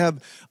 You can't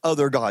have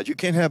other gods. You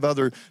can't have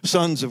other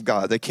sons of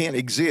God. They can't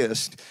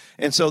exist.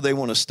 And so they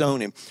want to stone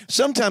him.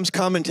 Sometimes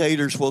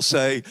commentators will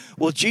say,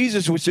 well,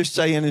 Jesus was just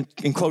saying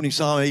in quoting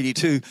Psalm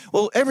 82,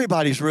 well,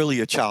 everybody's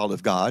really a child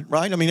of God,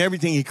 right? I mean,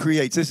 everything he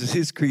creates, this is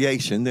his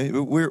creation.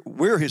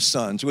 We're his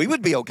sons. We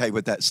would be okay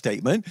with that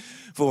statement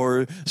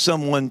for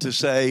someone to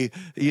say,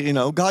 you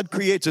know, God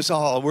creates us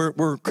all.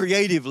 We're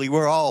creatively,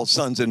 we're all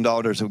sons and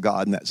daughters of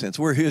God in that sense.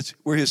 We're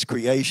his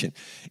creation.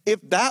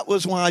 If that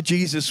was why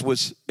Jesus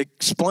was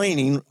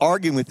explaining,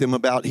 arguing with them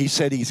about, he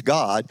said he's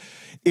God,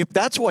 if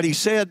that's what he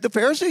said, the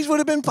Pharisees would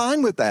have been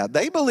fine with that.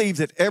 They believed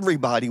that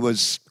everybody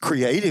was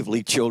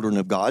creatively children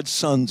of God,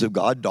 sons of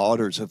God,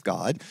 daughters of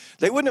God.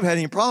 They wouldn't have had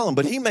any problem,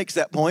 but he makes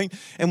that point,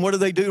 and what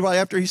do right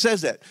after he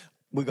says that?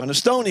 We're going to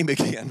stone him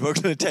again. We're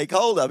going to take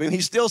hold of him.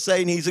 He's still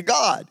saying he's a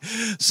God.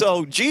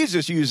 So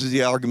Jesus uses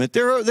the argument,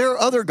 there are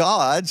other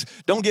gods.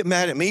 Don't get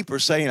mad at me for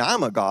saying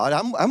I'm a God.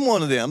 I'm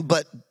one of them,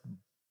 but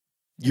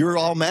you're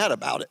all mad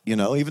about it, you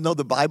know, even though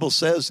the Bible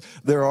says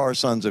there are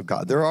sons of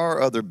God. There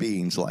are other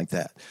beings like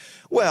that.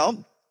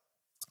 Well,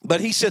 but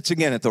he sits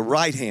again at the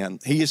right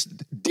hand. He is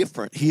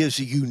different. He is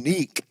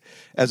unique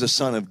as a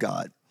son of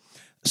God.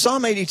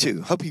 Psalm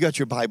 82. Hope you got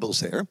your Bibles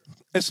there.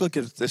 Let's look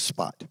at this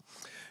spot.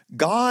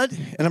 God,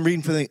 and I'm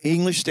reading from the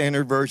English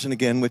Standard Version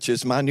again, which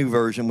is my new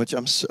version, which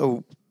I'm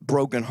so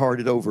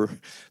brokenhearted over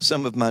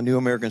some of my New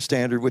American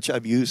Standard, which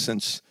I've used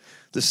since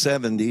the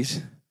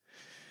 70s.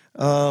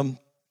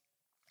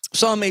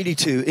 Psalm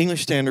 82,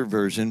 English Standard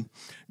Version.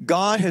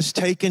 God has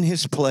taken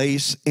his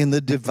place in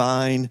the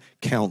divine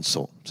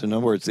council. So in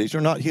other words, these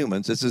are not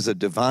humans. This is a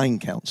divine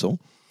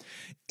council.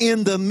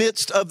 In the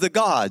midst of the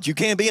gods. You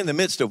can't be in the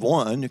midst of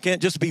one. You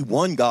can't just be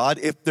one God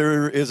if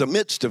there is a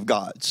midst of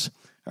gods.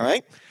 All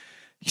right?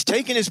 He's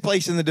taken his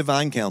place in the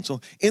divine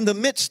council. In the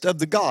midst of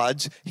the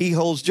gods, he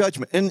holds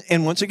judgment.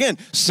 And once again,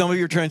 some of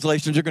your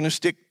translations are going to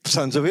stick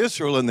sons of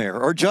Israel in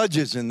there, or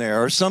judges in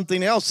there, or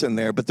something else in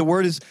there. But the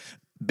word is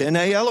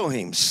B'nai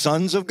Elohim,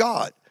 sons of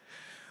God.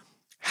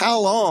 How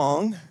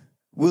long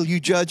will you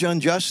judge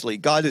unjustly?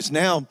 God is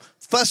now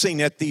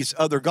fussing at these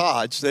other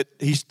gods, that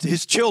he's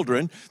his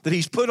children, that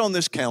he's put on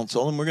this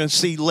council, and we're going to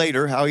see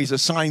later how he's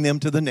assigned them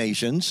to the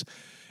nations,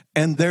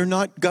 and they're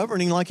not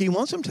governing like he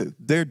wants them to.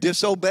 They're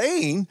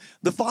disobeying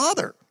the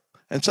Father.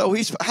 And so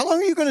how long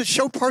are you going to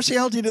show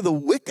partiality to the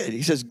wicked?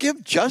 He says,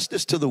 give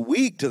justice to the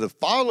weak, to the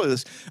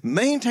fatherless,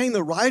 maintain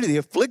the right of the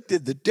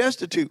afflicted, the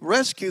destitute,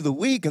 rescue the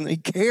weak, and he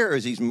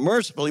cares. He's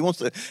merciful. He wants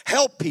to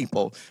help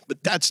people,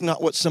 but that's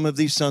not what some of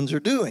these sons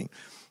are doing.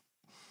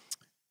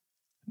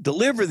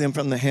 Deliver them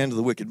from the hand of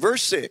the wicked.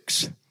 Verse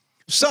 6.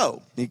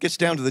 So, he gets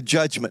down to the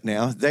judgment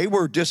now. They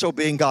were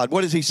disobeying God.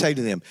 What does he say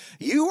to them?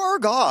 You are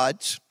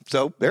gods.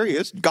 So, there he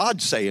is.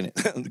 God's saying it.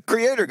 The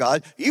Creator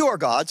God. You are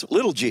gods,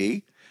 little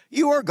g.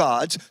 You are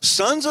gods,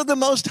 sons of the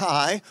Most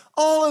High,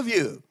 all of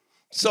you.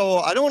 So,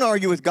 I don't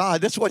argue with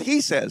God. That's what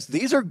he says.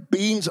 These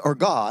beings are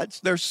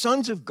gods. They're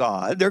sons of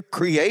God. They're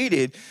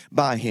created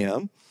by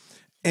him.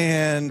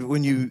 And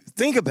when you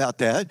think about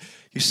that,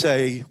 you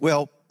say,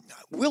 well,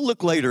 we'll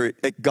look later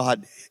at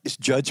God's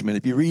judgment.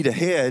 If you read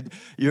ahead,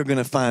 you're going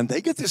to find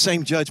they get the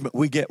same judgment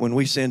we get when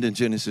we sinned in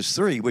Genesis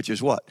 3, which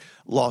is what?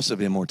 Loss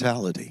of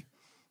immortality,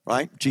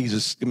 right?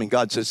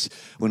 God says,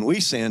 when we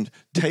sinned,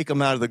 take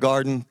them out of the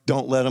garden.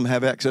 Don't let them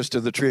have access to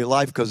the tree of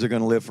life because they're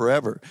going to live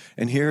forever.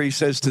 And here he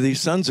says to these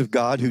sons of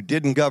God who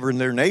didn't govern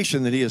their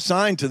nation that he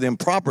assigned to them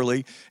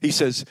properly, he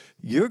says,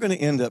 you're going to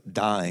end up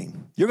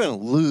dying. You're going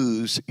to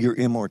lose your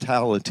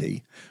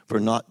immortality for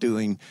not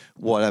doing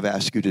what I've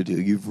asked you to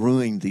do. You've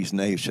ruined these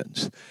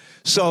nations.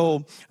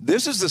 So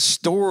this is the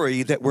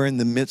story that we're in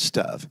the midst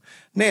of.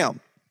 Now,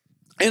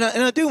 and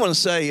I do want to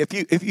say,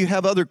 if you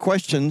have other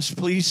questions,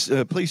 please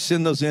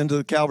send those into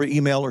the Calvary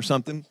email or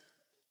something,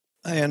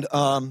 and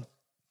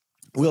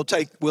we'll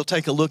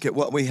take a look at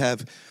what we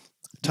have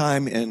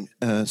time and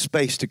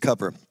space to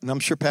cover. And I'm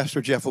sure Pastor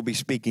Jeff will be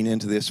speaking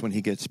into this when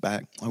he gets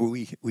back.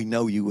 We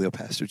know you will,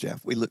 Pastor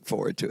Jeff. We look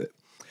forward to it.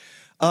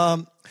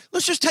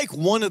 Let's just take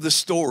one of the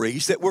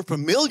stories that we're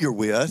familiar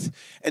with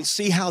and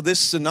see how this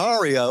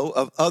scenario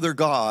of other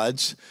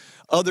gods,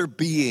 other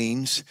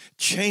beings,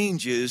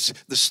 changes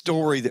the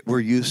story that we're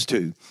used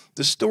to.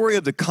 The story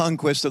of the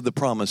conquest of the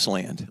Promised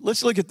Land.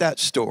 Let's look at that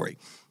story.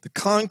 The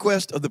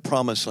conquest of the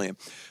Promised Land.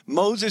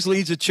 Moses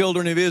leads the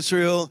children of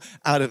Israel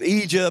out of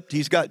Egypt.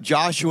 He's got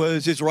Joshua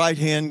as his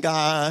right-hand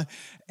guy.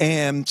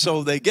 And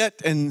so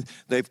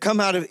they've come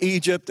out of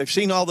Egypt. They've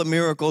seen all the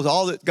miracles,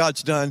 all that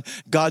God's done.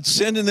 God's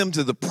sending them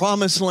to the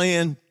Promised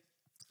Land.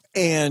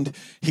 And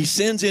he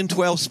sends in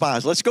 12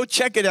 spies. Let's go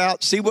check it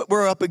out, see what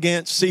we're up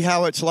against, see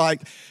how it's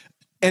like.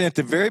 And at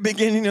the very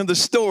beginning of the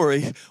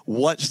story,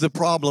 what's the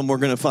problem we're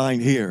going to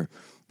find here?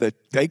 That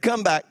they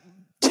come back,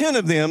 10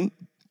 of them,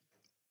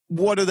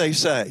 what do they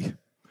say?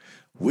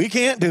 We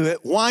can't do it.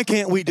 Why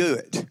can't we do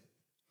it?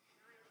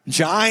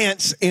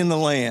 Giants in the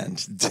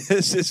land.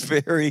 This is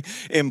very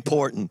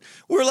important.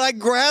 We're like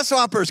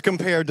grasshoppers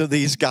compared to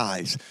these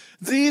guys.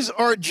 These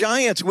are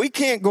giants. We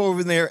can't go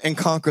over there and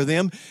conquer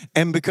them.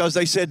 And because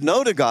they said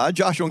no to God,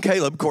 Joshua and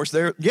Caleb, of course,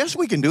 yes,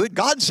 we can do it.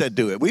 God said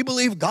do it. We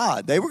believe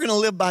God. They were going to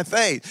live by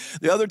faith.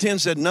 The other 10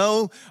 said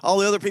no. All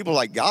the other people are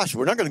like, gosh,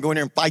 we're not going to go in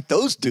there and fight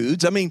those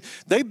dudes. I mean,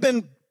 they've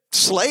been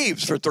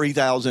slaves for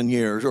 3,000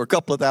 years or a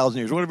couple of thousand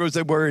years, whatever it was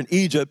they were in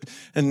Egypt,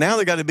 and now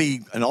they got to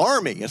be an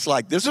army. It's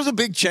like, this is a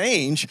big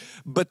change,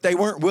 but they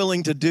weren't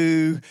willing to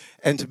do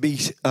and to be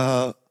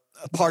a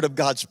part of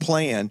God's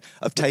plan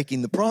of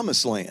taking the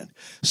Promised Land.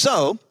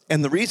 So,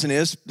 and the reason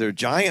is there are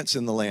giants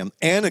in the land.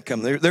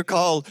 Anakim, they're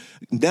called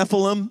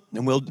Nephilim, and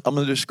I'm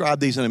going to describe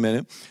these in a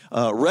minute.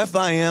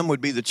 Rephaim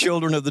would be the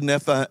children of the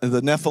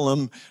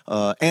Nephilim.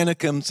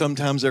 Anakim,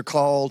 sometimes they're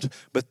called,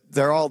 but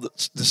they're all the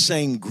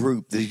same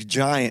group, these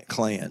giant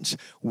clans.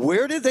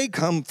 Where did they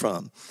come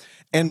from?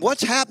 And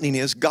what's happening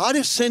is God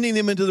is sending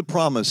them into the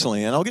Promised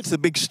Land. I'll get to the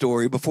big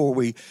story before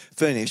we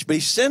finish. But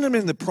he's sending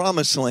them in the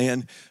Promised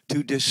Land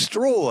to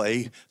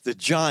destroy the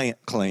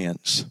giant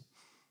clans.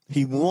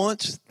 He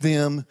wants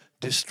them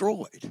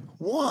destroyed.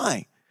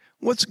 Why?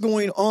 What's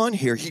going on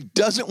here? He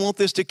doesn't want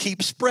this to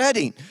keep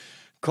spreading,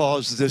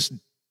 because this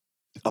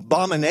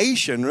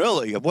abomination,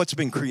 really, of what's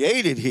been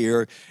created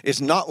here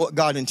is not what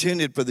God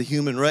intended for the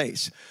human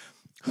race.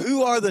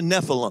 Who are the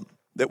Nephilim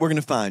that we're going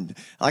to find?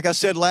 Like I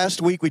said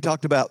last week, we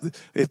talked about,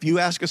 if you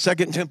ask a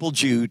Second Temple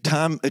Jew,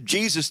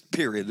 Jesus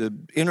period, the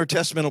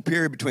intertestamental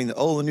period between the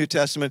Old and New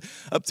Testament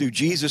up through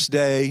Jesus'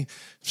 day,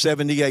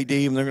 70 AD,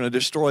 and they're going to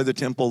destroy the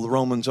temple, the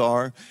Romans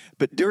are.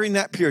 But during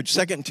that period,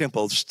 Second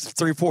Temple,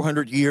 300 or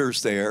 400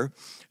 years there,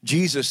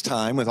 Jesus'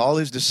 time with all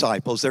his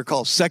disciples, they're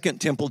called Second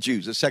Temple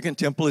Jews. The Second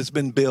Temple has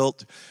been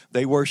built.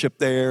 They worship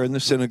there in the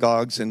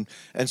synagogues and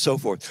so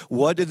forth.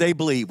 What did they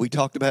believe? We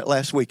talked about it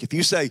last week. If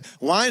you say,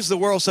 why is the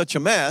world such a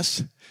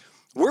mess?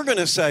 We're going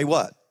to say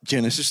what?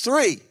 Genesis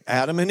 3,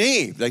 Adam and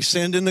Eve. They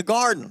sinned in the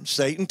garden.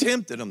 Satan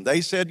tempted them.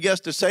 They said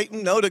yes to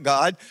Satan, no to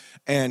God.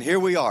 And here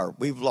we are.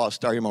 We've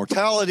lost our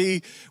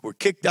immortality. We're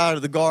kicked out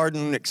of the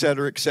garden, et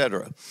cetera, et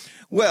cetera.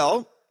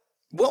 Well,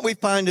 what we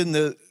find in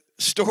the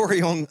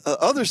story on the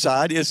other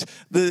side is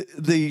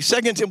the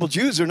Second Temple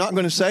Jews are not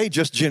going to say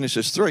just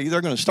Genesis 3.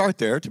 They're going to start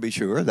there, to be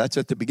sure. That's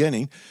at the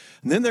beginning.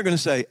 And then they're going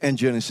to say, and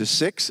Genesis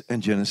 6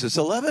 and Genesis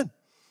 11.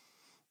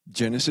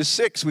 Genesis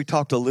 6, we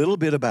talked a little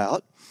bit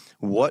about.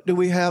 What do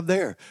we have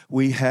there?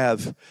 We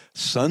have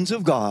sons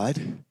of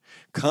God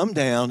come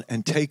down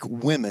and take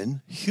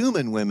women,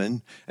 human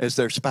women, as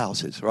their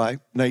spouses, right?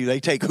 They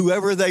take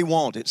whoever they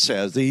want, it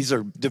says. These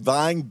are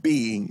divine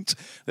beings.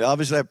 They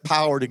obviously have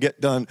power to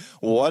get done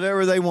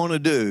whatever they want to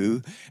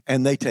do.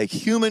 And they take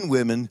human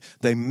women,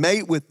 they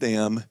mate with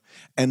them,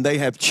 and they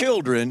have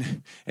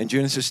children. And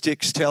Genesis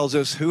 6 tells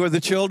us, who are the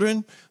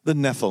children? The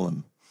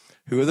Nephilim.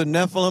 Who are the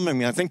Nephilim? I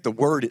mean, I think the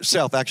word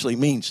itself actually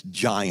means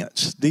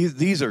giants.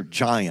 These are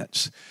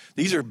giants.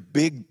 These are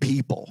big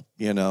people,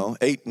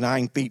 8,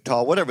 9 feet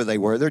tall, whatever they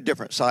were. They're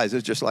different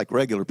sizes, just like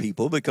regular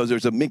people, because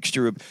there's a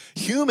mixture of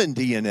human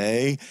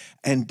DNA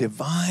and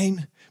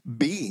divine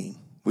being.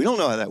 We don't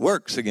know how that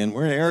works. Again,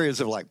 we're in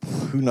areas of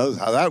who knows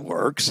how that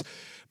works?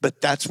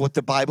 But that's what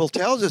the Bible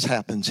tells us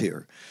happens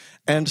here.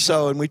 And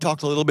we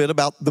talked a little bit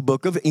about the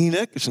book of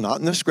Enoch. It's not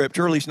in the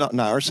scripture, at least not in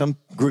ours. Some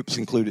groups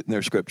include it in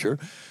their scripture.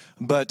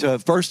 But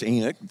first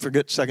Enoch,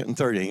 forget second and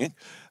third Enoch.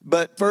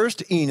 But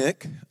first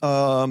Enoch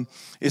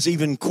is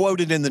even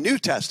quoted in the New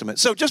Testament.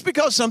 So just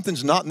because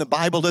something's not in the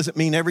Bible doesn't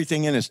mean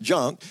everything in it's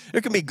junk. There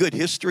can be good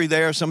history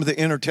there. Some of the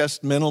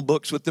intertestamental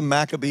books with the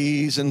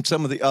Maccabees and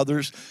some of the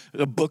others.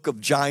 The book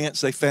of giants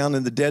they found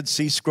in the Dead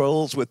Sea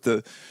Scrolls with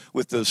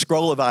the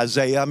scroll of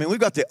Isaiah. I mean, we've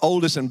got the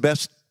oldest and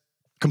best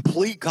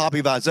complete copy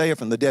of Isaiah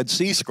from the Dead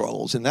Sea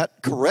Scrolls, and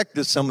that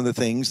corrected some of the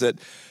things that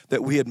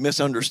we had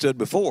misunderstood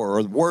before,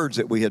 or words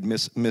that we had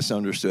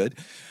misunderstood.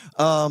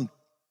 And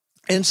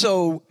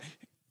so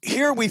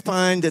here we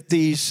find that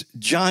these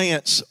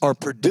giants are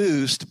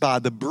produced by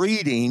the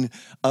breeding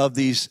of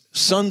these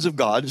sons of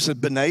God. It's a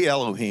B'nai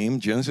Elohim,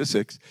 Genesis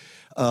 6,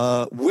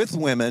 with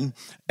women,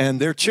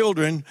 and their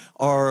children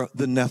are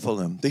the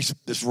Nephilim,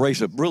 this race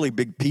of really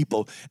big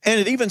people. And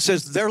it even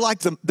says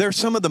they're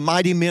some of the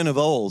mighty men of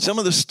old. Some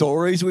of the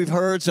stories we've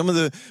heard, some of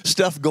the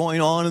stuff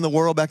going on in the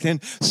world back then,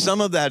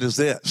 some of that is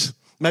this.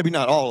 Maybe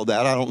not all of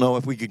that. I don't know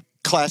if we could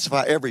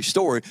classify every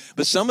story,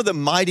 but some of the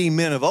mighty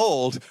men of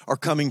old are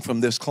coming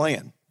from this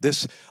clan.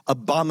 This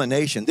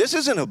abomination. This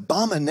is an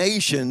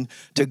abomination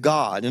to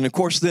God. And of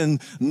course, then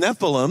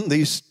Nephilim,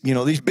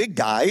 these big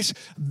guys,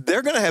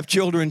 they're going to have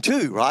children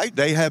too, right?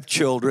 They have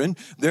children.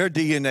 Their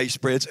DNA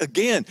spreads.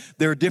 Again,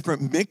 there are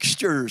different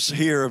mixtures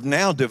here of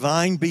now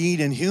divine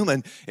being and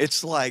human.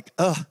 It's like,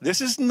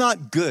 this is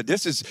not good.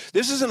 This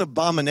is an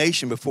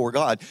abomination before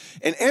God.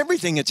 And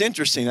everything, it's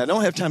interesting. I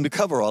don't have time to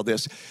cover all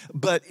this.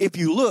 But if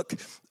you look,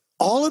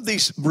 all of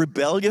these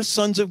rebellious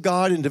sons of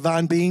God and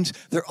divine beings,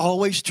 they're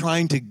always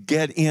trying to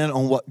get in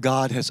on what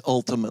God has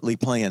ultimately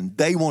planned.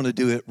 They want to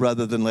do it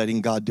rather than letting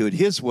God do it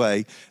his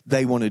way.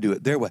 They want to do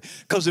it their way.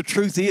 Because the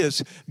truth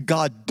is,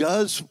 God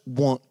does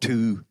want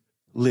to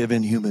live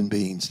in human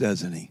beings,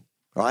 doesn't he?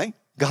 Right?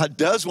 God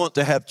does want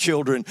to have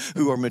children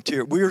who are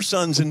material. We are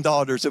sons and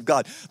daughters of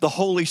God. The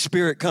Holy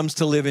Spirit comes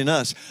to live in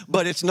us.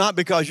 But it's not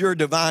because you're a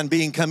divine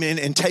being come in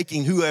and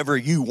taking whoever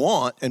you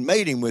want and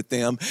mating with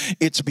them.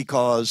 It's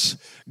because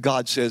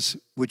God says,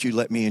 would you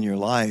let me in your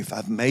life?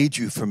 I've made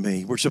you for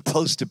me. We're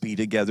supposed to be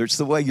together. It's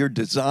the way you're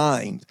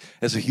designed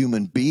as a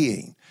human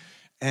being.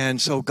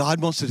 And so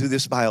God wants to do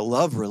this by a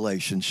love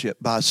relationship,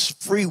 by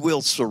free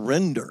will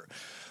surrender.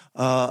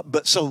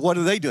 But so what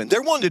are they doing?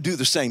 They're wanting to do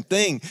the same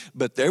thing,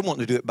 but they're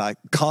wanting to do it by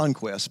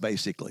conquest,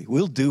 basically.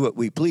 We'll do what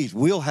we please.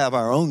 We'll have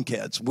our own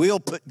kids. We'll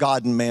put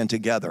God and man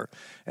together.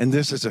 And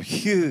this is a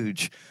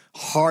huge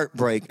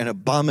heartbreak and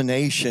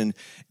abomination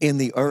in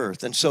the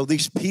earth. And so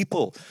these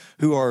people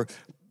who are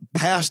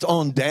passed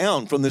on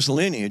down from this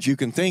lineage, you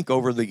can think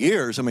over the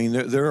years. I mean,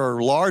 there are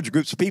large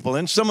groups of people,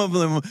 and some of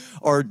them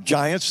are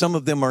giants, some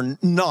of them are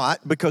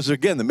not, because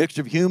again, the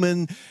mixture of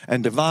human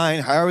and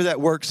divine, however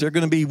that works,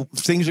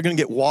 things are going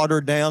to get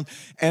watered down.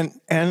 And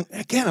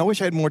again, I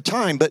wish I had more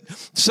time, but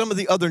some of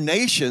the other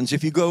nations,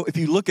 if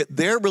you look at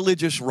their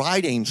religious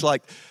writings,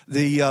 like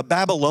the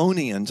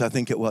Babylonians, I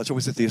think it was, or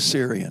was it the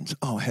Assyrians?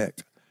 Oh,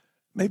 heck.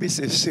 Maybe it's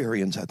the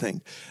Assyrians, I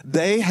think.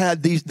 They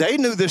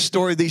knew this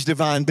story of these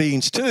divine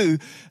beings too.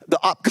 The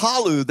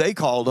Apkallu, they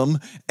called them,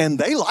 and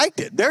they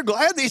liked it. They're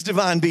glad these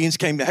divine beings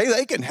came to, hey,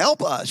 they can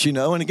help us,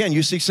 And again,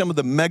 you see some of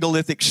the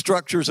megalithic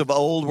structures of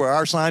old where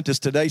our scientists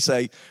today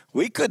say,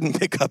 we couldn't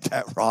pick up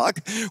that rock.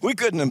 We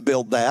couldn't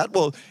build that.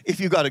 Well, if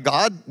you got a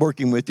God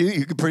working with you,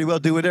 you could pretty well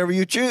do whatever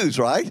you choose,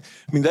 right?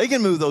 I mean, they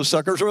can move those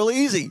suckers real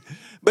easy.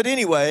 But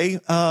anyway,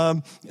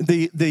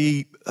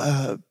 the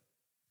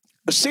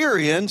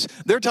Assyrians,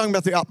 they're talking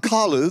about the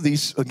Apkallu,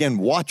 these, again,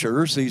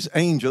 watchers, these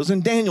angels.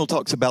 And Daniel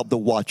talks about the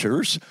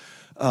watchers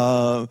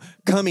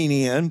coming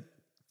in.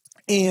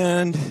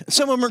 And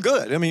some of them are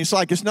good. I mean,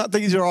 it's not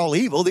these are all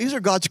evil. These are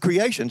God's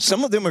creation.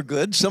 Some of them are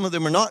good. Some of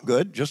them are not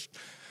good.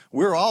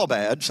 We're all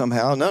bad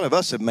somehow. None of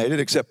us have made it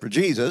except for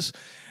Jesus.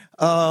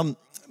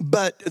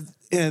 But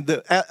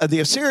the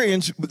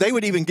Assyrians, they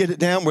would even get it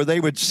down where they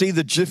would see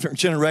the different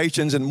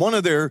generations, and one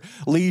of their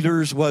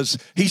leaders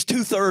he's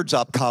 2/3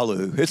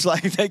 Apkallu. It's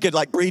like they could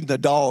like breed a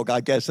dog,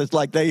 I guess. It's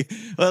like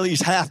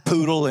he's half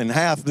poodle and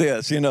half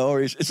this,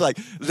 or it's like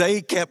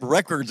they kept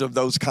records of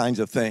those kinds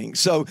of things.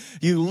 So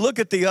you look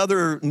at the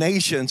other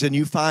nations and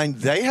you find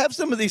they have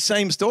some of these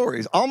same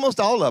stories, almost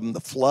all of them.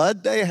 The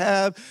flood they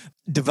have,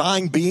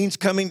 divine beings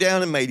coming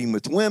down and mating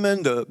with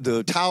women,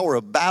 the Tower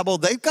of Babel,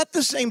 they've got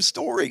the same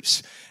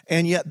stories,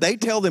 and yet they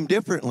tell them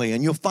differently.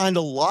 And you'll find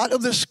a lot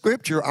of the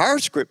scripture, our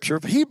scripture,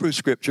 Hebrew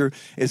scripture,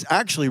 is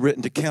actually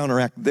written to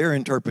counteract their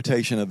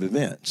interpretation of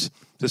events,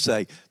 to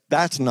say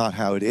that's not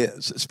how it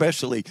is,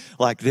 especially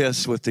like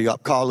this with the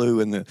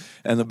Apkallu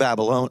and the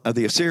Babylon,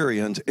 the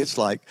Assyrians. It's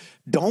like,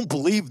 don't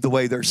believe the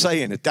way they're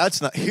saying it.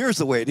 That's not, here's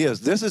the way it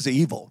is. This is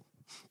evil.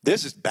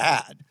 This is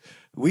bad.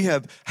 We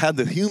have had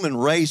the human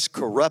race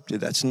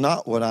corrupted. That's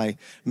not what I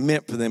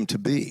meant for them to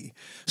be.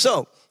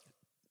 So,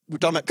 we're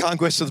talking about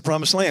conquest of the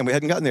promised land. We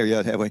hadn't gotten there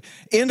yet, have we?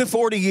 End of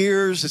 40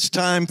 years, it's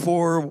time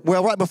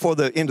right before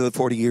the end of the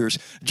 40 years,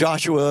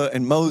 Joshua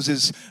and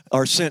Moses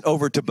are sent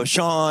over to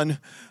Bashan.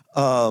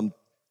 And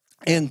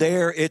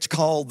there it's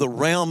called the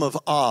realm of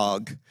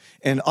Og.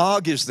 And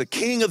Og is the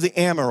king of the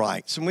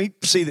Amorites. And we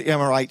see the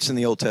Amorites in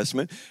the Old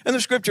Testament. And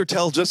the scripture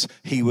tells us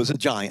he was a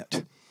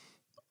giant.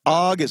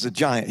 Og is a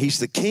giant. He's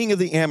the king of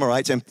the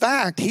Amorites. In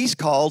fact, he's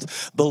called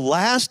the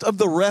last of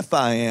the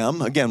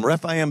Rephaim. Again,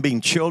 Rephaim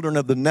being children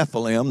of the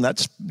Nephilim.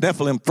 That's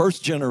Nephilim,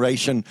 first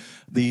generation,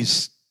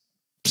 these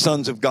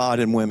sons of God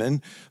and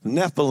women,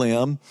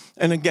 Nephilim.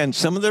 And again,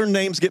 some of their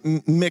names get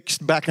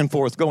mixed back and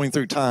forth going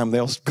through time.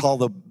 They'll call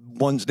the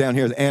ones down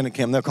here, the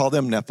Anakim, they'll call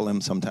them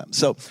Nephilim sometimes.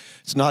 So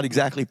it's not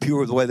exactly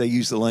pure the way they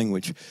use the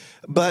language.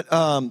 But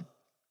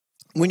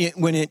when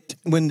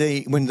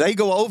they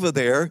go over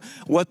there,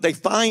 what they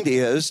find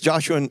is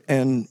Joshua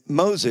and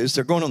Moses,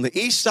 they're going on the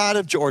east side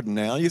of Jordan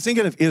now. You're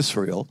thinking of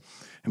Israel.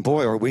 And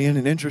boy, are we in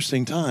an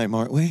interesting time,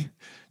 aren't we?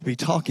 To be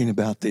talking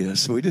about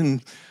this. We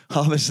didn't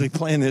obviously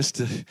plan this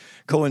to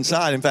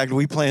coincide. In fact,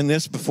 we planned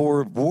this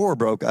before war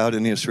broke out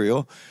in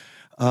Israel.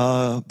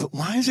 But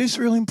why is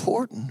Israel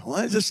important?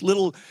 Why is this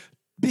little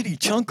bitty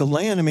chunk of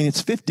land? I mean,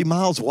 it's 50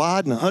 miles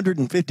wide and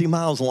 150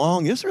 miles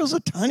long. Israel's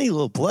a tiny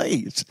little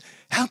place.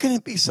 How can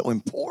it be so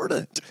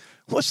important?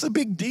 What's the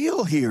big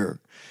deal here?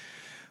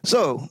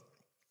 So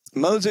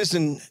Moses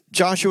and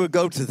Joshua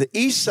go to the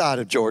east side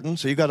of Jordan.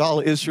 So you've got all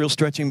of Israel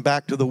stretching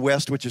back to the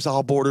west, which is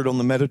all bordered on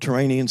the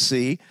Mediterranean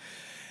Sea.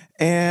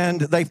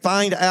 And they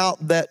find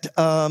out that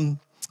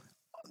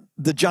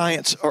the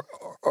giants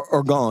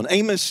are gone.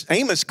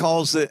 Amos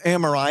calls the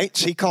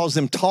Amorites, he calls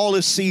them tall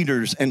as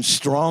cedars and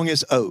strong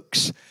as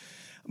oaks.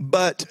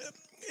 But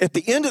at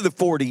the end of the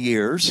 40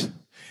 years,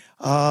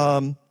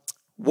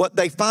 what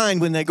they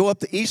find when they go up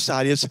the east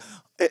side is,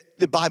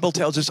 the Bible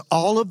tells us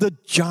all of the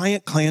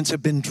giant clans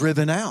have been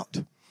driven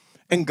out.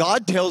 And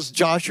God tells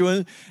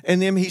Joshua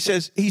and them, he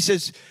says,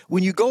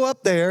 when you go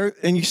up there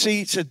and you see,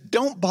 he said,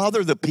 don't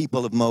bother the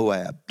people of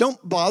Moab. Don't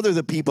bother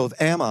the people of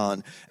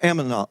Ammon.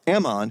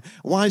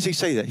 Why does he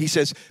say that? He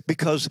says,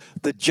 because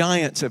the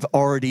giants have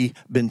already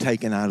been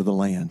taken out of the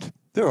land.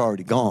 They're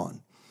already gone.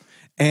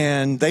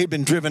 And they've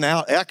been driven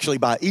out actually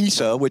by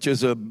Esau, which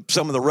is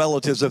some of the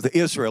relatives of the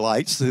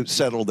Israelites who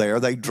settled there.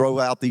 They drove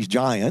out these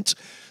giants.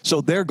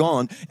 So they're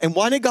gone. And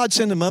why did God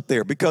send them up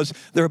there? Because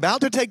they're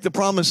about to take the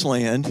promised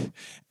land,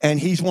 and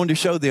he's wanting to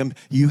show them,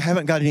 you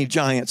haven't got any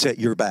giants at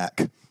your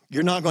back.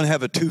 You're not going to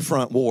have a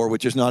two-front war,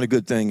 which is not a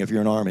good thing if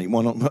you're an army.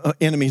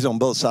 Enemies on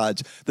both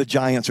sides. The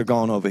giants are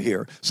gone over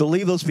here. So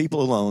leave those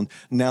people alone.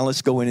 Now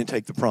let's go in and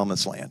take the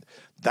promised land.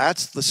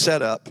 That's the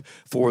setup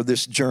for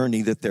this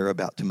journey that they're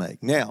about to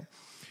make. Now,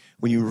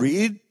 when you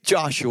read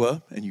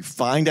Joshua and you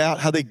find out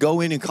how they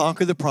go in and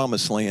conquer the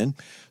promised land,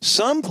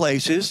 some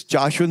places,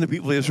 Joshua and the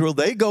people of Israel,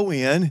 they go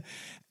in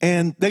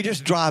and they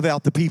just drive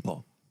out the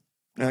people.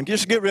 Now,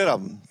 just get rid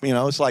of them.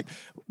 It's like,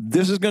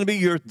 this is going to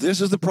be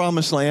this is the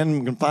promised land.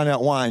 We're going to find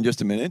out why in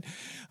just a minute.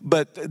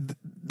 But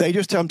they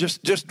just tell them,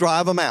 just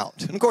drive them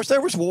out. And of course,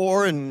 there was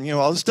war and,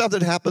 all the stuff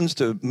that happens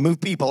to move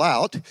people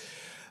out.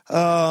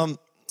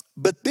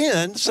 But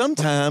then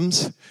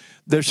sometimes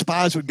their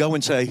spies would go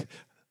and say,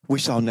 we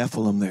saw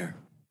Nephilim there.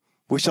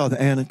 We saw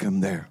the Anakim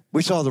there.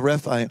 We saw the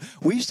Rephaim.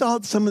 We saw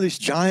some of this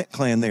giant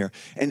clan there.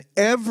 And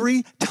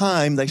every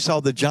time they saw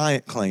the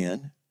giant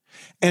clan,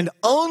 and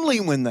only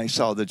when they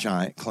saw the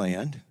giant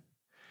clan,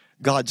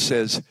 God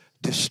says,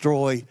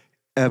 destroy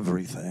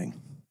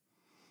everything.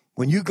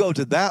 When you go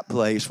to that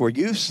place where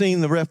you've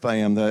seen the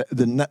Rephaim, the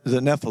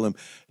Nephilim,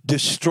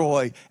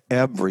 destroy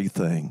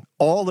everything.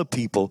 All the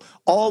people,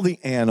 all the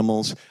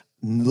animals,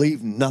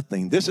 leave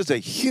nothing. This is a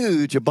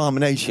huge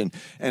abomination.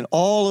 And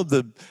all of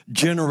the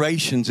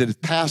generations that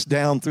have passed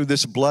down through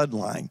this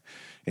bloodline.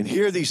 And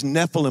here these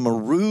Nephilim are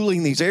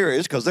ruling these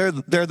areas because they're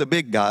the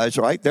big guys,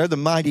 right? They're the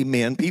mighty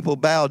men. People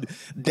bowed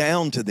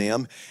down to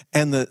them.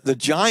 And the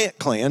giant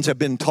clans have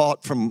been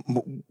taught from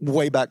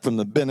way back from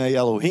the B'nai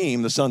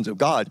Elohim, the sons of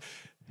God,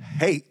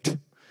 hate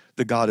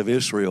the God of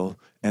Israel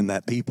and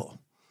that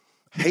people.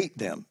 Hate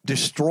them.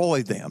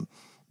 Destroy them.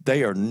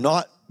 They are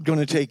not going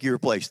to take your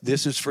place.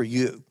 This is for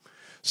you.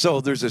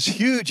 So there's this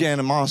huge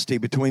animosity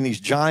between these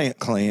giant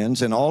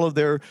clans and all of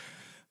their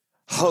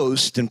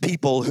hosts and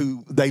people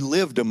who they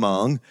lived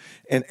among.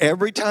 And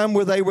every time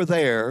where they were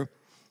there,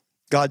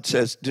 God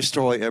says,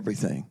 destroy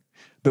everything.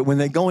 But when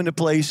they go into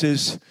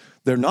places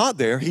they're not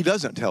there, he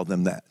doesn't tell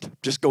them that.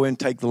 Just go in and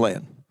take the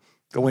land.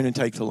 Go in and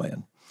take the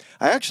land.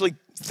 I actually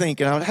think,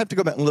 and I would have to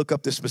go back and look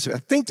up this specific, I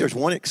think there's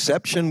one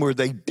exception where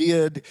they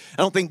did.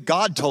 I don't think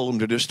God told them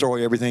to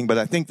destroy everything, but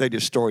I think they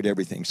destroyed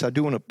everything. So I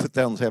do want to put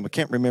that on the table. I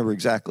can't remember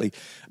exactly.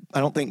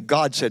 I don't think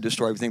God said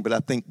destroy everything, but I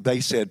think they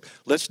said,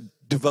 let's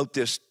devote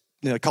this,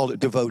 called it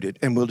devoted,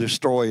 and we'll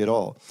destroy it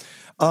all.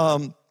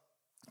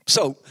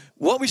 So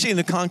what we see in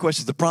the conquest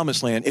of the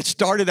promised land, it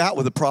started out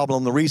with a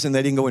problem. The reason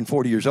they didn't go in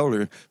 40 years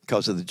older,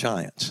 because of the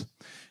giants.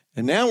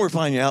 And now we're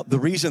finding out the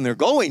reason they're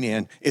going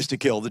in is to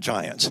kill the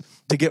giants,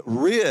 to get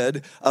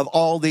rid of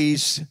all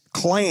these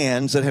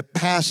clans that have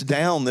passed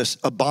down this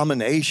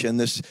abomination,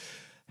 this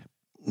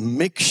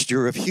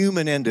mixture of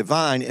human and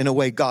divine in a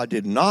way God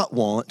did not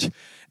want.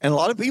 And a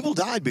lot of people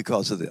died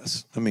because of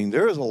this. I mean,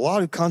 there is a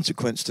lot of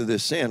consequence to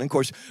this sin. And of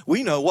course,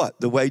 we know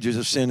what? The wages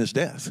of sin is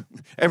death.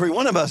 Every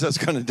one of us is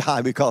going to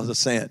die because of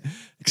sin,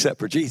 except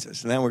for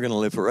Jesus. And then we're going to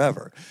live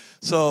forever.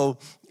 So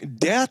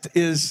death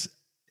is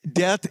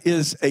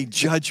a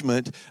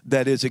judgment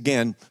that is,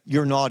 again,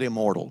 you're not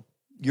immortal.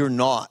 You're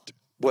not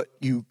what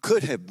you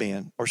could have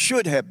been or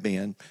should have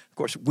been. Of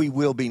course, we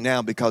will be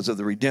now because of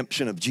the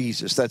redemption of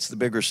Jesus. That's the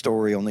bigger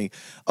story on the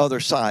other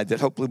side that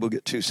hopefully we'll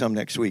get to some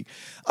next week.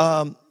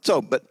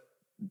 But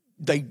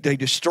they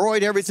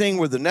destroyed everything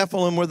where the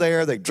Nephilim were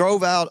there. They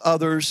drove out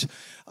others.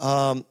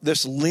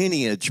 This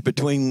lineage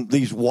between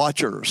these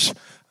watchers,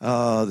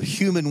 the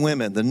human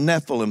women, the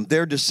Nephilim,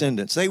 their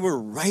descendants, they were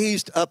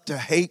raised up to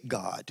hate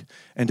God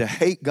and to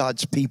hate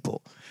God's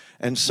people.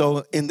 And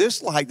so in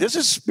this light, this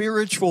is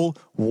spiritual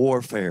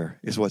warfare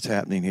is what's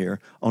happening here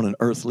on an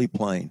earthly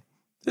plane.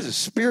 This is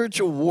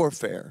spiritual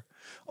warfare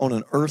on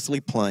an earthly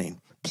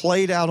plane,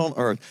 played out on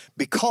earth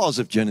because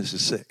of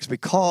Genesis 6,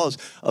 because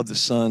of the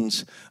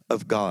sons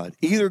of God.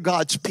 Either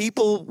God's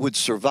people would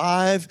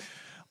survive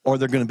or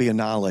they're going to be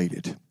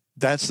annihilated.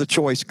 That's the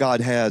choice God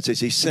has as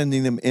he's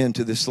sending them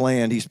into this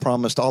land he's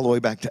promised all the way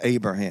back to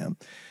Abraham.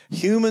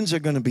 Humans are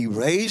going to be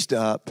raised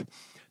up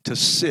to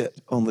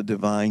sit on the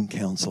divine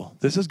council.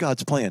 This is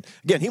God's plan.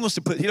 Again, he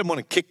doesn't want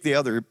to kick the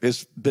other,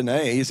 his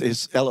B'nai,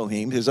 his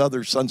Elohim, his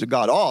other sons of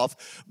God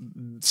off.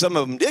 Some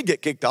of them did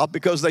get kicked off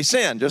because they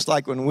sinned. Just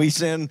like when we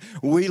sin,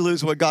 we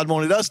lose what God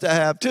wanted us to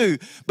have too.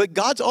 But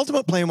God's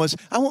ultimate plan was,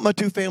 I want my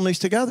two families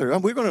together.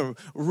 We're going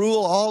to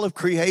rule all of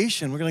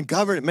creation. We're going to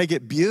govern it, make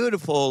it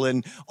beautiful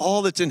and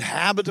all that's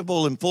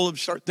inhabitable and full of,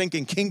 start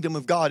thinking kingdom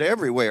of God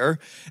everywhere.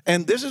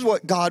 And this is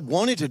what God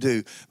wanted to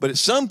do. But at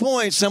some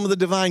point, some of the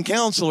divine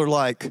council are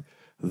like,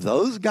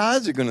 those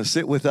guys are going to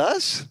sit with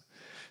us?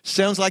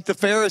 Sounds like the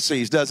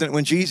Pharisees, doesn't it,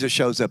 when Jesus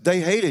shows up? They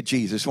hated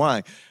Jesus.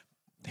 Why?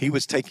 He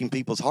was taking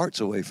people's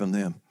hearts away from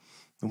them,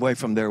 away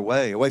from their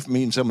way, away from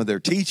even some of their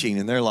teaching.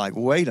 And they're like,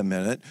 wait a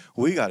minute,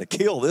 we got to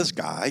kill this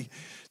guy.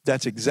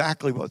 That's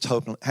exactly what's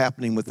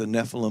happening with the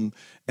Nephilim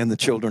and the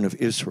children of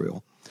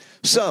Israel.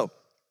 So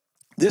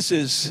this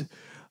is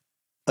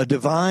a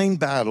divine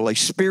battle, a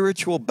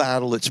spiritual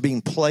battle that's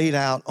being played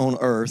out on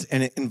earth,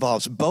 and it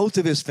involves both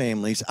of his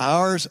families,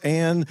 ours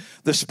and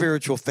the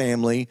spiritual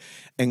family,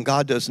 and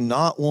God does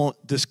not want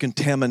this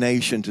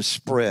contamination to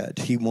spread.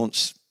 He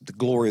wants the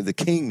glory of the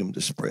kingdom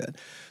to spread.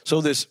 So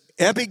this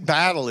epic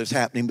battle is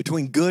happening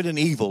between good and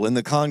evil in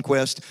the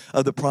conquest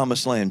of the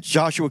promised land.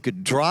 Joshua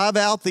could drive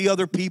out the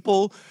other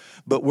people,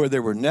 but where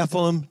there were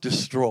Nephilim,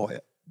 destroy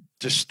it.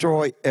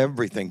 Destroy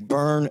everything,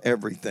 burn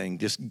everything,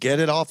 just get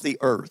it off the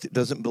earth. It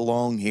doesn't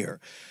belong here.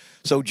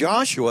 So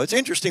Joshua, it's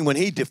interesting when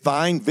he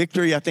defined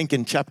victory, I think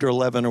in chapter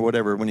 11 or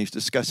whatever, when he's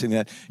discussing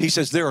that, he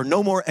says there are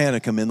no more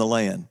Anakim in the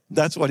land.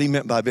 That's what he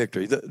meant by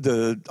victory.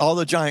 All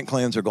the giant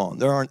clans are gone.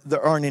 There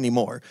aren't any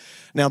more.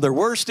 Now there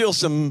were still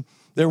some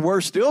of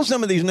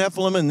these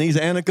Nephilim and these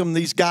Anakim,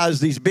 these guys,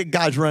 these big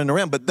guys running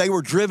around, but they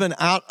were driven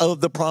out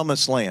of the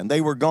promised land.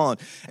 They were gone.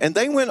 And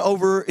they went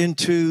over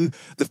into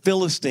the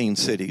Philistine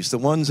cities, the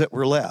ones that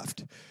were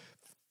left.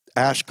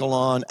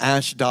 Ashkelon,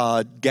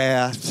 Ashdod,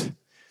 Gath.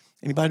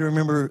 Anybody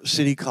remember a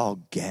city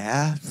called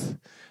Gath?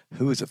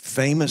 Who was a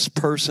famous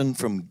person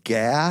from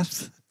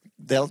Gath?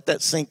 Let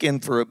that sink in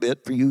for a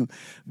bit for you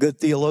good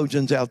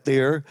theologians out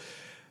there.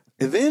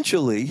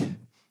 Eventually,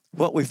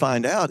 what we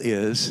find out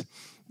is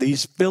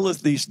these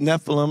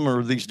Nephilim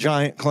or these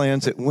giant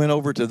clans that went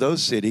over to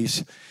those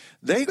cities,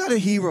 they got a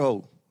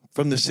hero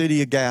from the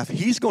city of Gath.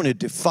 He's going to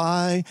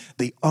defy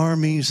the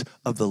armies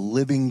of the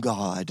living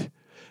God,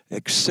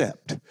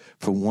 except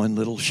for one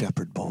little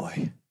shepherd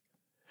boy.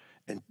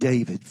 And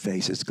David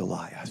faces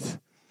Goliath,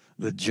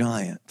 the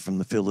giant from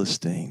the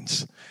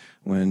Philistines.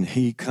 When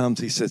he comes,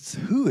 he says,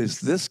 who is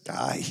this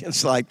guy?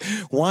 It's like,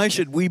 why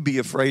should we be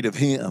afraid of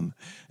him?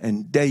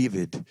 And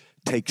David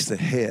takes the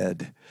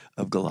head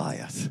of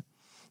Goliath.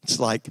 It's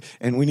like,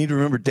 and we need to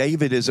remember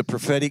David is a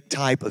prophetic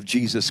type of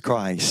Jesus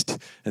Christ.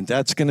 And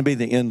that's going to be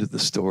the end of the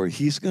story.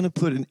 He's going to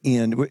put an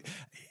end.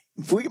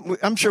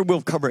 I'm sure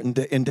we'll cover it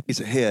in days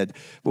ahead.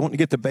 We want to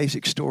get the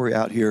basic story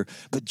out here.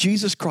 But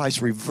Jesus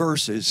Christ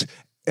reverses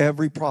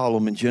every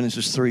problem in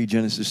Genesis 3,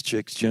 Genesis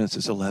 6,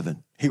 Genesis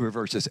 11. He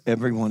reverses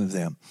every one of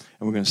them.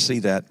 And we're going to see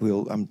that.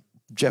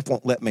 Jeff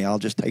won't let me. I'll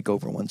just take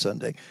over one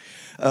Sunday.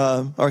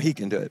 Or he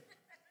can do it.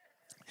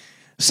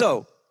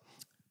 So,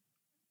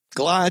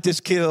 Goliath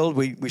is killed.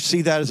 We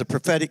see that as a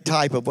prophetic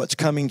type of what's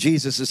coming.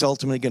 Jesus is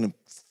ultimately going to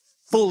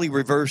fully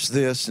reverse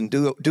this and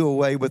do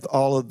away with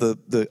all of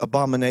the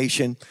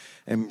abomination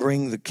and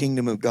bring the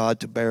kingdom of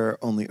God to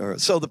bear on the earth.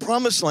 So the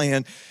promised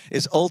land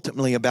is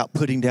ultimately about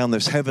putting down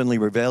this heavenly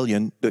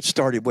rebellion that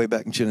started way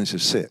back in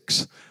Genesis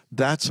 6.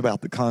 That's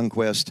about the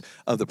conquest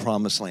of the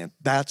promised land.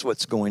 That's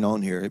what's going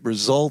on here. It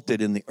resulted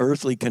in the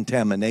earthly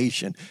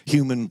contamination,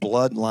 human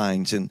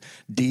bloodlines and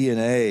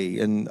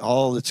DNA and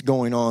all that's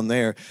going on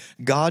there.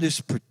 God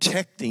is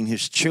protecting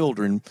his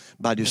children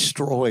by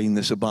destroying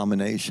this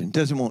abomination.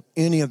 Doesn't want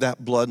any of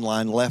that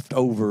bloodline left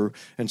over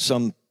in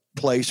some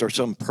place or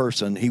some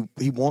person.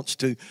 He wants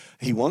to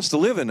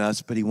live in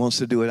us, but he wants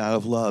to do it out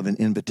of love and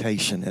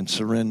invitation and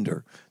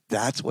surrender.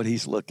 That's what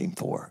he's looking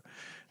for.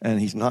 And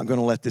he's not going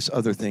to let this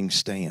other thing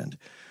stand.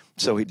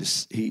 So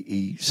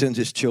he sends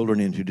his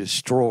children in to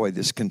destroy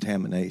this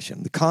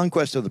contamination. The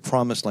conquest of the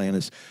promised land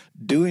is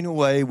doing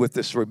away with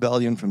this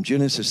rebellion from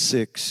Genesis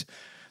 6,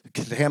 the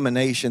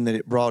contamination that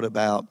it brought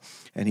about,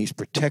 and he's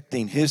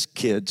protecting his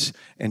kids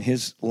and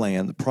his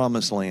land, the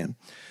promised land.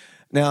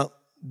 Now,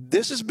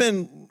 this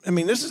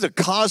is a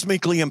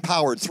cosmically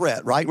empowered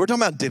threat, right? We're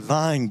talking about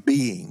divine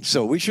beings,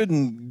 so we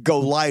shouldn't go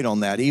light on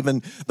that.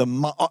 Even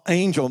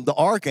the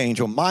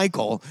archangel,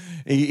 Michael,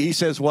 he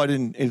says what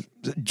in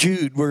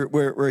Jude,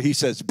 where he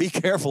says, be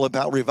careful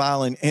about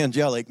reviling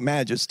angelic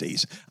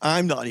majesties.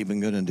 I'm not even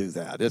going to do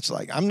that. It's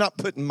like, I'm not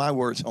putting my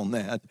words on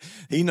that.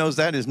 He knows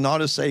that is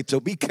not a safe, so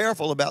be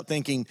careful about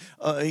thinking,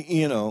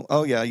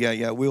 oh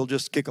yeah, we'll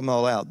just kick them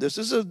all out. This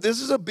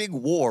is a big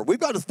war. We've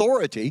got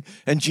authority,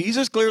 and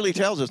Jesus clearly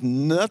tells us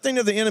nothing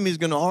of the enemy is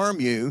going to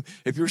harm you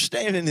if you're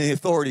standing in the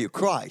authority of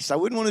Christ. I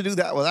wouldn't want to do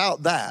that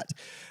without that.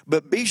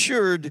 But be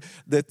sure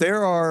that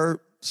there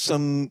are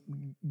some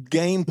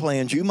game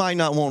plans you might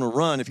not want to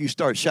run if you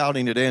start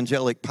shouting at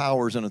angelic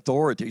powers and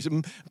authorities.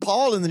 And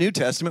Paul in the New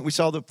Testament, we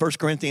saw the 1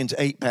 Corinthians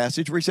 8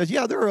 passage where he says,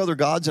 yeah, there are other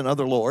gods and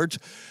other lords,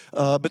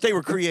 but they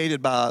were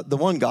created by the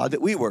one God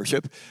that we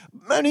worship.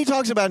 And he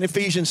talks about in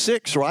Ephesians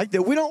 6, right,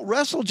 that we don't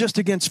wrestle just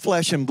against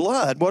flesh and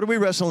blood. What are we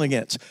wrestling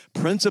against?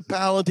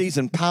 Principalities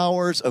and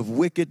powers of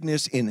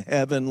wickedness in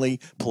heavenly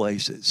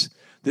places.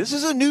 This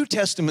is a New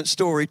Testament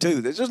story, too.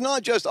 This is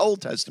not just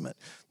Old Testament.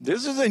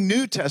 This is a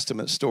New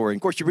Testament story.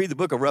 Of course, you read the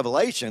book of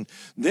Revelation,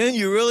 then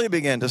you really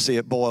begin to see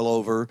it boil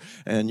over,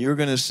 and you're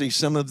going to see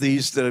some of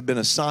these that have been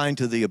assigned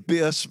to the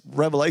abyss.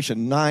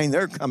 Revelation 9,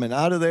 they're coming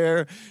out of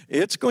there.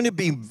 It's going to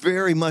be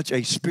very much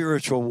a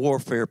spiritual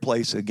warfare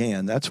place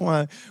again. That's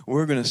why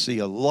we're going to see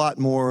a lot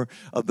more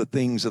of the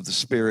things of the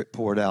Spirit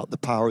poured out, the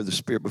power of the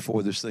Spirit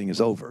before this thing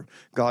is over.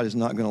 God is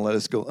not going to let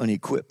us go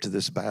unequipped to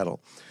this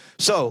battle.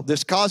 So,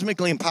 this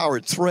cosmically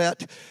empowered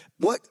threat,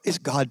 what is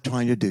God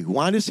trying to do?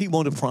 Why does he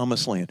want a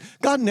promised land?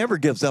 God never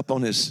gives up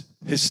on his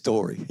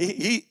story.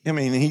 He's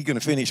going to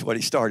finish what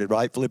he started,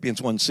 right? Philippians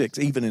 1:6,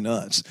 even in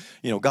us.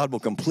 God will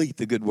complete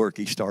the good work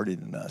he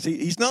started in us.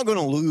 He's not going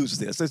to lose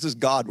this. This is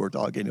God we're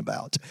talking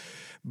about.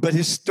 But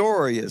his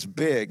story is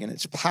big, and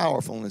it's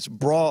powerful, and it's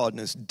broad, and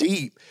it's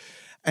deep.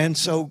 And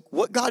so,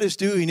 what God is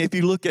doing, if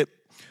you look at,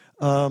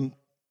 I don't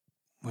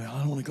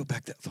want to go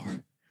back that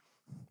far.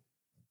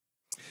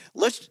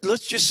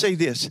 Let's just say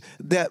this,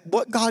 that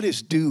what God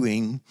is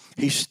doing,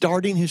 he's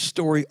starting his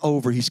story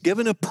over. He's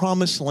given a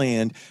promised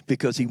land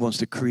because he wants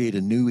to create a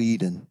new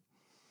Eden.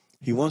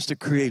 He wants to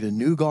create a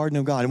new garden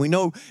of God. And we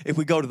know if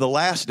we go to the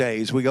last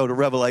days, we go to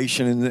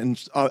Revelation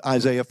and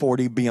Isaiah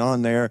 40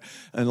 beyond there,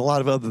 and a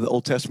lot of other the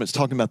Old Testament's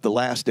talking about the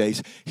last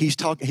days.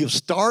 He'll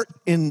start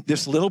in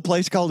this little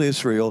place called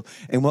Israel,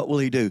 and what will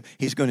he do?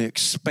 He's going to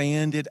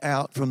expand it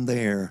out from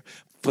there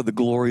for the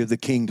glory of the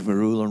kingdom to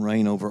rule and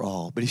reign over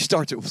all. But he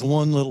starts it with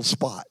one little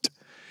spot.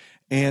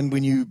 And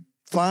when you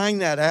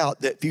find that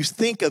out, that if you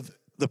think of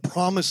the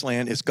promised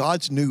land as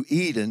God's new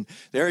Eden,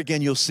 there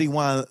again you'll see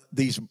why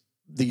these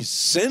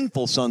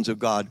sinful sons of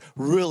God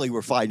really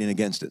were fighting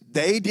against it.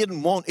 They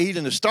didn't want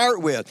Eden to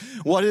start with.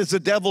 What does the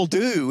devil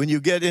do when you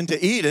get into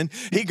Eden?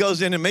 He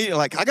goes in immediately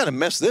like, I got to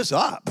mess this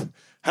up.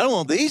 I don't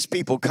want these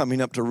people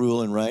coming up to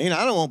rule and reign.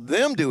 I don't want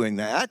them doing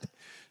that.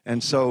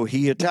 And so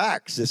he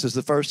attacks. This is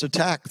the first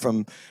attack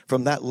from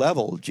that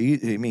level.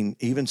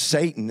 Even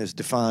Satan is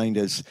defined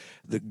as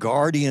the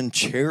guardian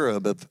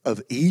cherub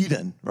of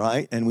Eden,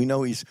 right? And we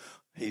know he's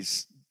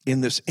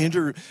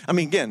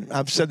Again,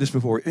 I've said this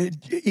before.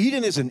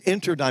 Eden is an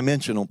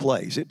interdimensional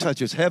place. It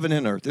touches heaven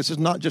and earth. This is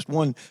not just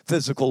one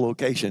physical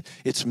location.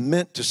 It's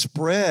meant to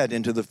spread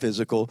into the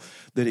physical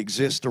that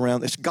exists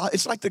around.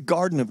 It's like the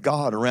garden of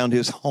God around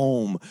his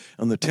home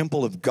and the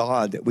temple of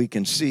God that we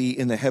can see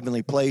in the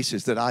heavenly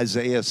places that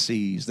Isaiah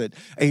sees, that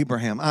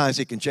Abraham,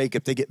 Isaac, and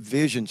Jacob, they get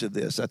visions of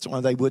this. That's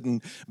why they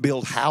wouldn't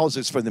build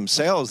houses for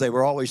themselves. They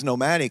were always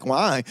nomadic.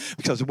 Why?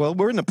 Because, well,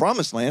 we're in the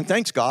promised land.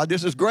 Thanks, God.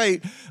 This is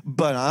great.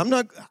 But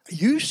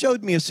you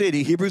showed me a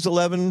city, Hebrews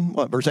 11,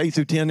 verse 8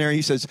 through 10 there.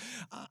 He says,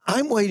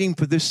 I'm waiting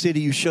for this city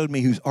you showed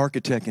me whose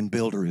architect and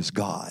builder is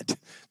God.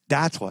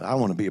 That's what I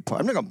want to be a part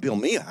of. I'm not going to build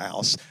me a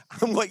house.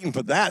 I'm waiting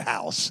for that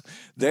house.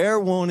 They're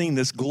wanting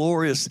this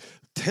glorious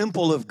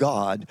temple of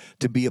God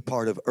to be a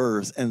part of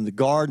earth. And the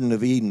Garden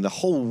of Eden, the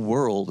whole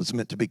world is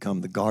meant to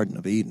become the Garden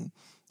of Eden,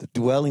 the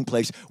dwelling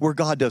place where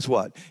God does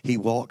what? He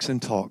walks and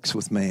talks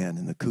with man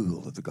in the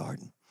cool of the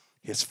garden.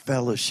 His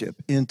fellowship,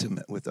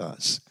 intimate with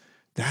us.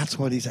 That's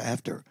what he's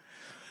after.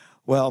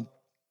 Well,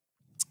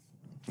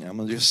 I'm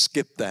going to just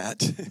skip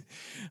that.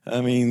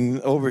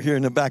 Over here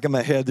in the back of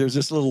my head, there's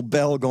this little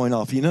bell going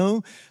off.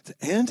 The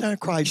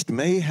Antichrist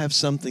may have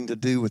something to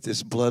do with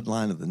this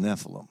bloodline of the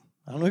Nephilim.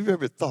 I don't know if you've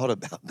ever thought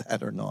about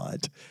that or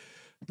not.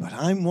 But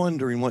I'm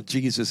wondering what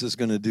Jesus is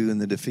going to do in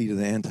the defeat of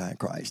the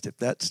Antichrist, if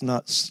that's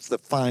not the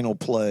final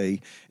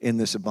play in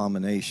this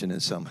abomination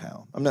is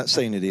somehow. I'm not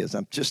saying it is.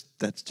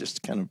 That's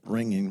just kind of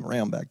ringing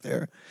around back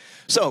there.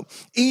 So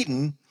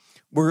Eden,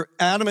 where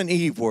Adam and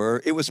Eve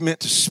were, it was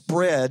meant to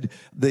spread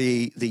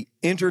the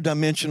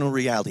interdimensional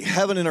reality.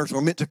 Heaven and earth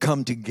were meant to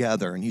come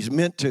together, and he's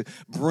meant to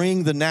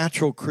bring the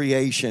natural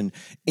creation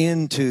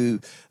into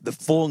the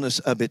fullness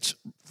of its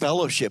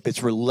fellowship,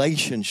 its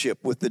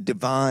relationship with the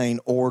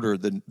divine order,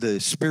 the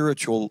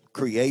spiritual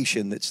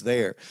creation that's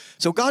there.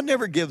 So God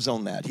never gives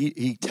on that.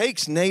 He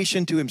takes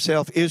nation to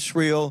himself,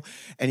 Israel,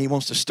 and he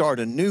wants to start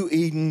a new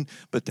Eden.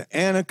 But the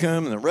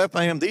Anakim and the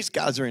Rephaim, these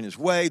guys are in his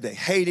way. They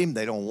hate him.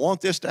 They don't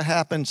want this to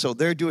happen. So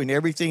they're doing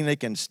everything they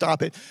can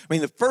stop it.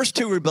 The first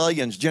two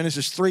rebellions,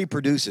 Genesis 3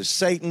 produces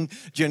Satan.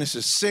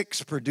 Genesis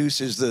 6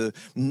 produces the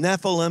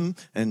Nephilim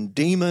and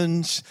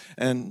demons.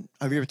 And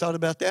have you ever thought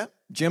about that?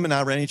 Jim and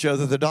I ran each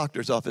other to the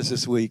doctor's office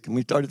this week, and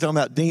we started talking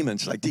about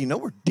demons. Like, do you know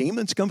where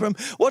demons come from?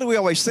 What do we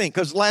always think?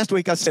 Because last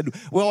week I said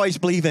we always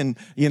believe in,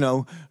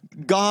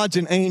 gods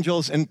and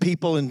angels and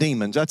people and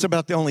demons. That's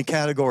about the only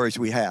categories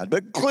we had.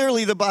 But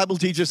clearly the Bible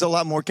teaches a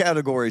lot more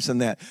categories than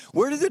that.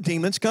 Where do the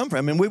demons come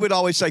from? And we would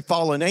always say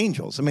fallen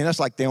angels. That's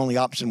like the only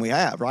option we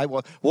have, right?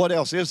 Well, what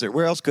else is there?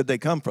 Where else could they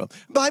come from?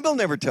 The Bible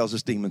never tells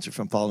us demons are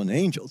from fallen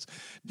angels.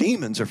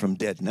 Demons are from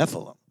dead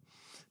Nephilim.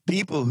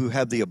 People who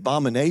have the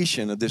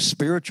abomination of this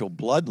spiritual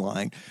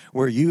bloodline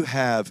where you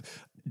have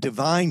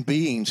divine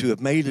beings who have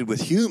mated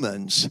with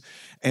humans,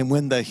 and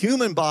when the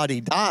human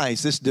body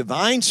dies, this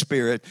divine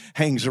spirit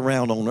hangs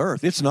around on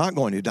earth. It's not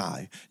going to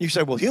die. You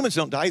say, well, humans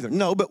don't die either.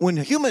 No, but when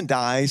a human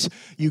dies,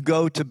 you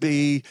go to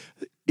be,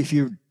 if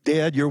you're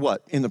dead, you're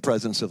what? In the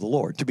presence of the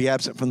Lord. To be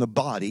absent from the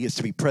body is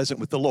to be present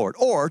with the Lord,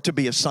 or to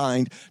be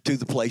assigned to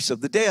the place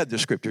of the dead, the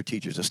scripture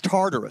teaches us.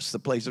 Tartarus, the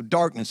place of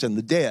darkness and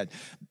the dead.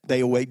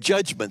 They await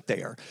judgment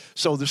there.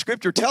 So the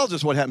scripture tells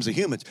us what happens to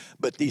humans.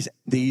 But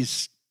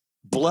these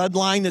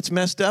bloodline that's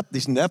messed up,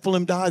 these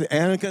Nephilim die, the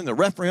Anakim, the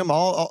Rephaim,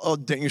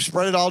 you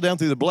spread it all down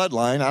through the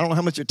bloodline. I don't know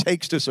how much it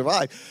takes to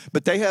survive,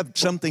 but they have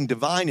something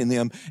divine in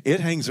them.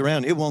 It hangs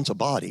around. It wants a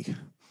body.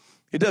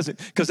 It doesn't,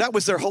 because that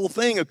was their whole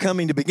thing of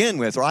coming to begin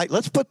with, right?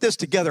 Let's put this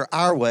together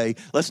our way.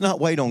 Let's not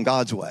wait on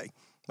God's way.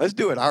 Let's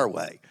do it our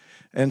way.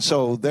 And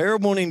so they're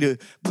wanting to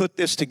put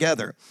this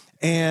together.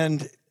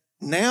 And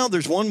now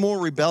there's one more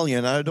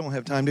rebellion. I don't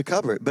have time to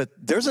cover it, but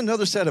there's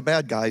another set of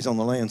bad guys on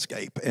the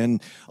landscape.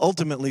 And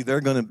ultimately,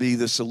 they're going to be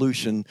the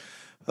solution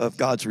of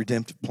God's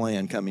redemptive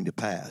plan coming to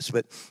pass.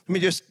 But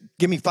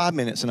give me 5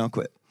 minutes and I'll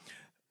quit.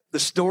 The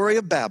story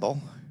of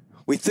Babel.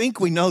 We think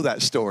we know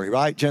that story,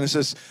 right?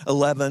 Genesis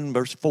 11,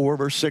 verse 4,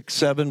 verse 6,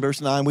 7,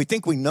 verse 9. We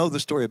think we know the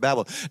story of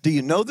Babel. Do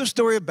you know the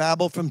story of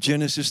Babel from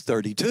Genesis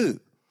 32?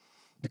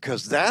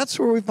 Because that's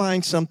where we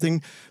find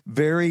something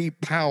very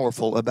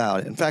powerful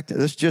about it. In fact,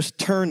 let's just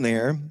turn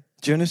there.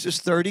 Genesis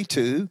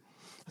 32.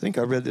 I think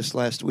I read this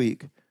last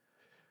week.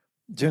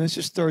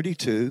 Genesis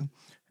 32.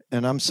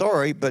 And I'm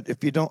sorry, but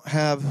if you don't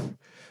have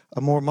a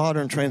more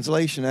modern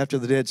translation after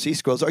the Dead Sea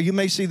Scrolls, or you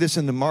may see this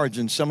in the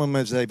margins. Some of them,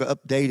 as they've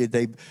updated,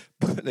 they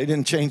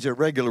didn't change their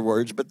regular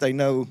words, but they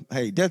know,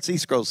 hey, Dead Sea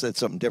Scrolls said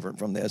something different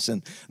from this,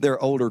 and their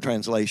older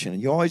translation.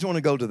 And you always want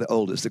to go to the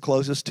oldest, the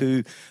closest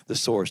to the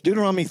source.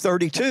 Deuteronomy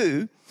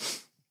 32,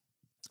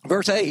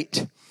 verse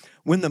 8,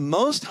 when the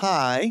Most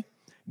High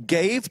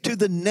gave to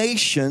the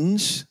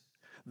nations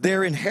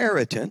their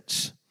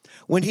inheritance,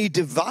 when he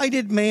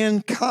divided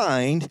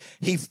mankind,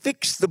 he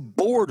fixed the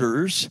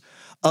borders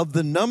of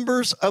the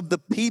numbers of the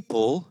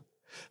people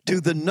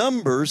to the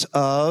numbers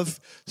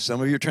of,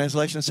 some of your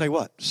translations say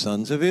what?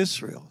 Sons of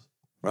Israel,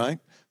 right?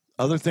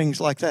 Other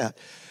things like that.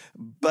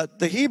 But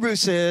the Hebrew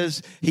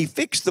says he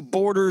fixed the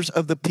borders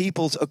of the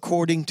peoples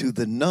according to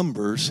the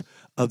numbers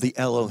of the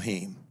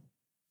Elohim.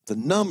 the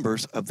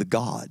numbers of the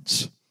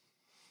gods.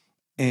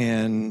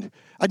 And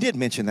I did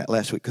mention that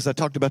last week because I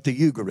talked about the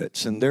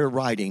Ugarites and their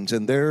writings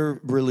and their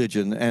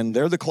religion, and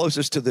they're the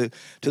closest to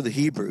the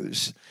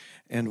Hebrews.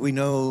 And we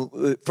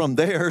know from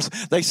theirs,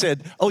 they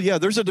said, oh yeah,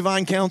 there's a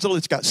divine council.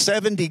 It's got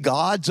 70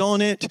 gods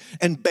on it,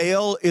 and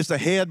Baal is the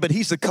head, but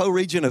he's the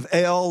co-regent of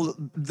El,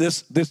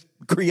 this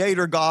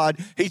creator God.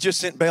 He just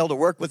sent Baal to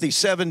work with these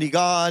 70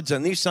 gods,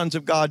 and these sons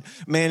of God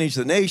manage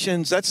the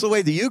nations. That's the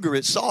way the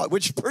Ugarites saw it,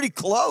 which is pretty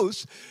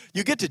close.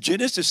 You get to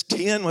Genesis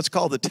 10, what's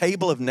called the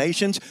Table of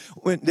Nations.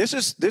 This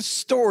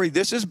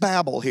is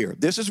Babel here.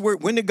 This is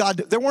when did God,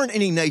 there weren't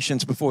any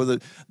nations before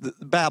the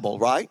Babel,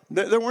 right?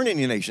 There weren't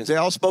any nations. They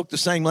all spoke the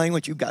same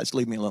language. You guys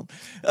leave me alone.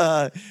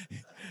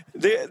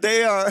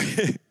 They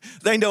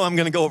know I'm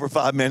going to go over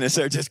 5 minutes.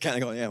 They're just kind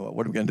of going, yeah, well,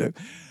 what are we going to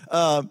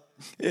do?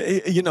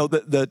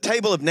 The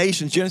Table of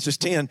Nations, Genesis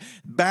 10,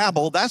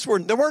 Babel, that's where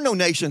there were no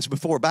nations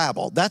before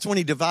Babel. That's when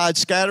he divides,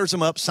 scatters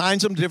them up,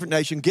 signs them to different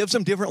nations, gives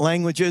them different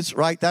languages,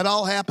 right? That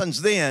all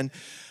happens then.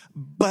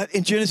 But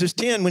in Genesis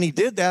 10, when he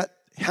did that,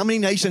 how many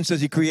nations does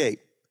he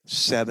create?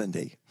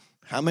 70.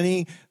 How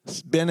many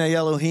B'nai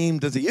Elohim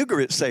does the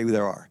Ugarites say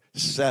there are?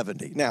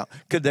 70. Now,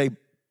 could they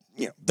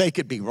they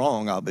could be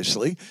wrong,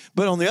 obviously.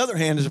 But on the other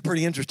hand, it's a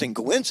pretty interesting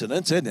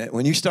coincidence, isn't it?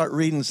 When you start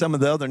reading some of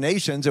the other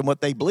nations and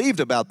what they believed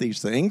about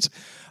these things.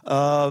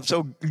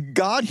 So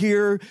God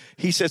here,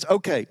 he says,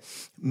 okay,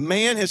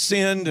 man has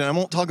sinned, and I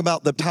won't talk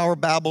about the Tower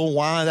of Babel,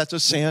 why that's a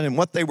sin and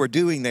what they were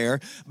doing there.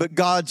 But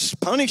God's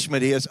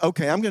punishment is,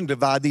 okay, I'm going to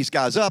divide these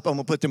guys up. I'm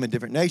going to put them in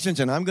different nations,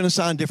 and I'm going to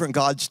assign different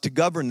gods to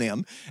govern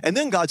them. And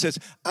then God says,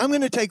 I'm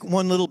going to take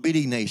one little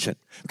bitty nation.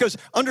 Because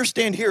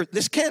understand here,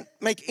 this can't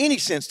make any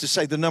sense to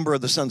say the number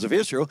of the sons of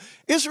Israel.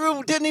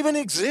 Israel didn't even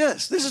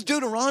exist. This is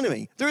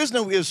Deuteronomy. There is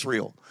no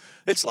Israel.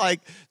 It's like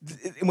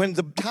when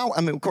the tower,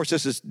 of course,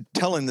 this is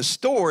telling the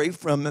story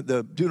from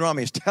the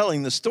Deuteronomy is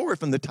telling the story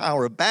from the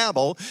Tower of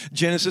Babel,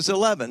 Genesis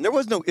 11. There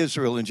was no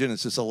Israel in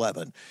Genesis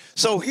 11.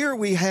 So here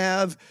we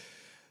have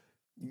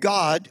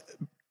God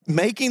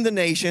making the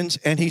nations,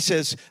 and he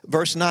says,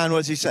 verse 9, what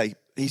does he say?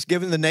 He's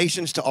given the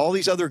nations to all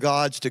these other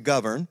gods to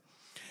govern.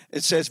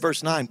 It says,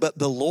 verse 9, but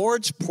the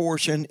Lord's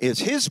portion is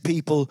his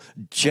people,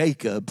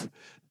 Jacob.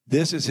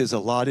 This is his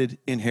allotted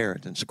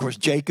inheritance. Of course,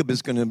 Jacob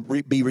is going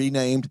to be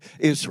renamed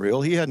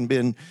Israel. He hadn't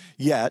been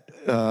yet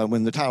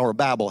when the Tower of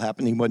Babel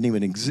happened. He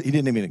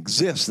didn't even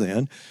exist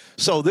then.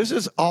 So this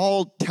is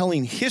all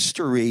telling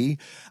history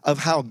of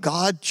how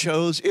God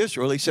chose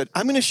Israel. He said,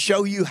 I'm going to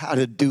show you how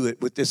to do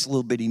it with this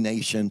little bitty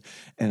nation.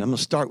 And I'm going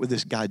to start with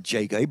this guy,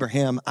 Jacob.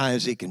 Abraham,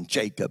 Isaac, and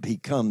Jacob. He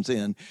comes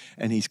in,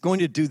 and he's going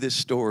to do this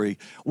story.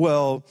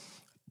 Well,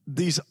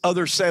 these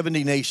other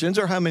 70 nations,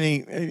 or how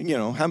many,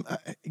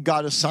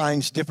 God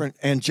assigns different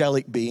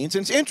angelic beings.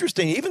 And it's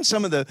interesting, even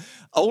some of the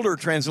older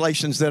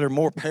translations that are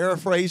more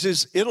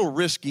paraphrases, it'll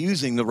risk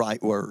using the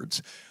right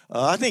words.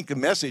 I think the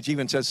Message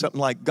even says something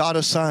like, God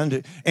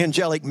assigned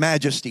angelic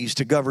majesties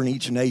to govern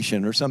each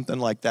nation, or something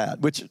like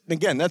that, which,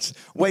 again, that's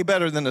way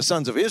better than the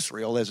sons of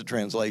Israel as a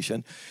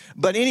translation.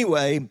 But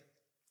anyway,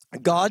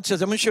 God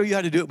says, I'm going to show you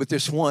how to do it with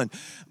this one.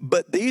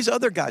 But these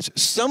other guys,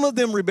 some of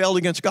them rebelled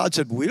against God,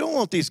 said, we don't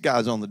want these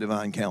guys on the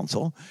divine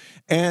council.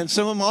 And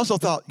some of them also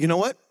thought, you know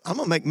what? I'm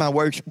going to make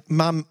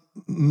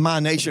my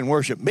nation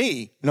worship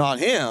me, not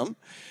him.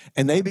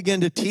 And they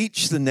began to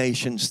teach the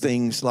nations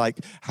things like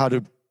how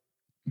to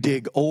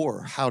dig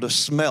ore, how to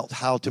smelt,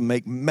 how to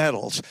make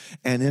metals.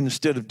 And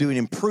instead of doing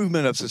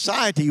improvement of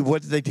society,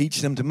 what did they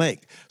teach them to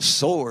make?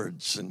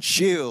 Swords and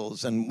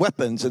shields and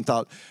weapons, and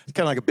thought, it's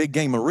kind of like a big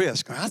game of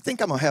Risk. I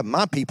think I'm going to have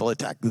my people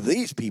attack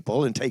these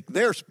people and take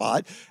their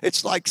spot.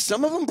 It's like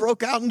some of them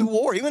broke out into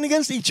war, even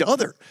against each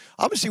other.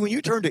 Obviously, when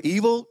you turn to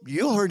evil,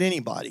 you'll hurt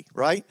anybody,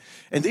 right?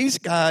 And these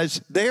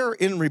guys, they're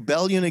in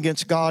rebellion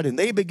against God, and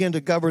they begin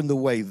to govern the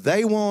way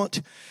they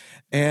want.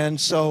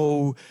 And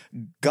so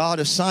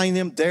God assigned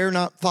them. They're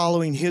not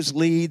following his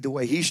lead the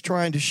way he's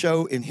trying to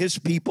show in his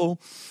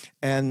people.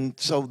 And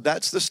so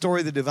that's the story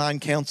of the divine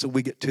council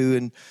we get to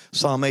in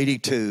Psalm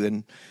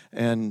 82.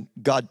 And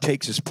God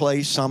takes his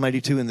place, Psalm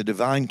 82, in the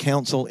divine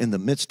council. In the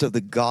midst of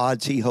the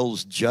gods, he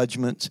holds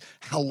judgments.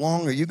 How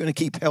long are you going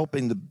to keep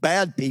helping the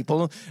bad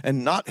people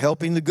and not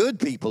helping the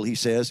good people, he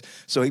says.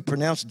 So he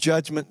pronounced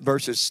judgment,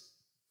 verses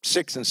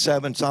 6 and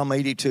 7, Psalm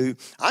 82.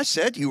 I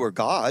said you are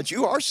gods.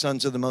 You are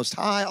sons of the Most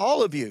High,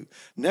 all of you.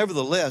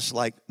 Nevertheless,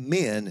 like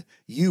men,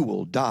 you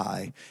will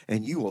die,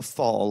 and you will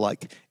fall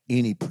like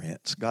any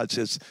prince. God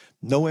says,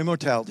 no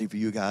immortality for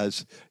you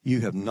guys. You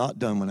have not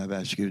done what I've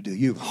asked you to do.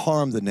 You've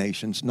harmed the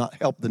nations, not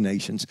helped the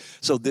nations.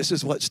 So this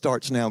is what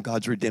starts now,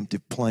 God's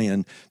redemptive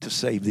plan to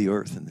save the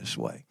earth in this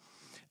way.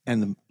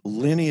 And the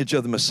lineage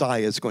of the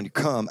Messiah is going to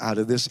come out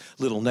of this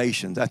little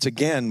nation. That's,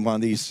 again,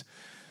 one of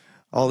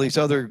all these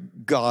other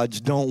gods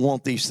don't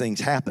want these things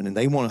happen, and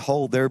they want to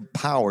hold their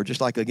power,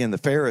 just like, again, the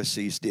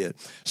Pharisees did.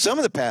 Some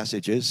of the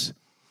passages,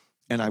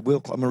 and I'm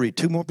going to read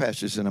 2 more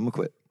passages, and I'm going to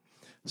quit.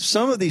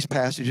 Some of these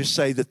passages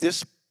say that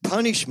this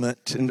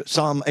punishment, in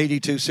Psalm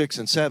 82, 6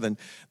 and 7,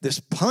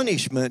 this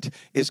punishment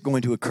is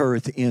going to occur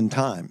at the end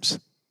times.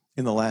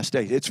 in the last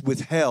days. It's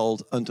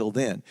withheld until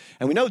then.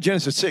 And we know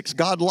Genesis 6,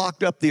 God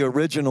locked up the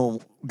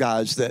original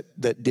guys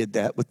that did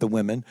that with the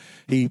women.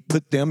 He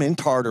put them in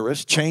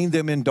Tartarus, chained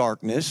them in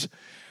darkness.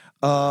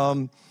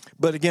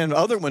 But again,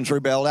 other ones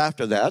rebelled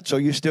after that, so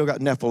you still got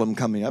Nephilim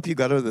coming up. You've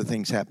got other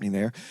things happening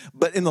there.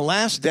 But in the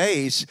last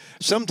days,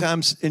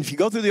 sometimes, if you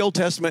go through the Old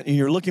Testament and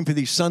you're looking for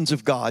these sons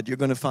of God, you're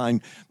going to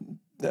find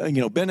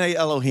B'nai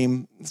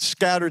Elohim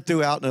scattered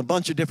throughout in a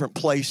bunch of different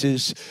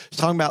places. It's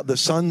talking about the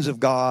sons of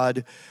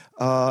God.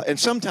 And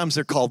sometimes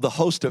they're called the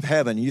host of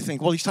heaven. You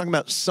think, well, he's talking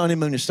about sun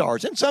and moon and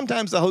stars. And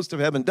sometimes the host of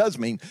heaven does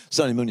mean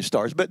sun and moon and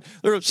stars. But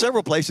there are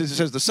several places it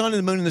says the sun and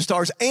the moon and the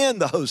stars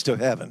and the host of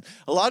heaven.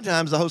 A lot of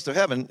times the host of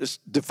heaven is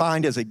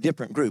defined as a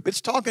different group.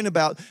 It's talking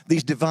about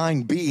these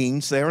divine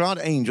beings. They are not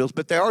angels,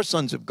 but they are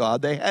sons of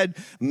God. They had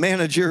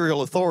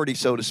managerial authority,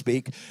 so to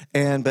speak.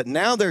 But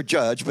now they're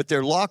judged, but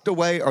they're locked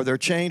away or they're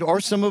chained,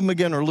 or some of them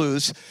again are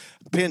loose,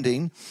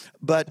 pending.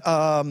 But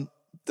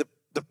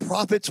the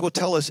prophets will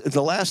tell us in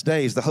the last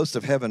days, the hosts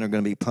of heaven are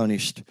going to be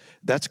punished.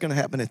 That's going to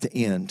happen at the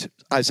end.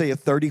 Isaiah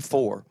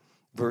 34,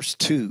 verse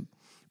 2.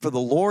 For the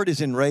Lord is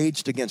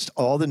enraged against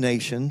all the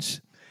nations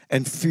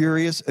and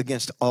furious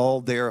against all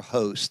their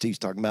hosts. He's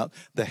talking about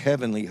the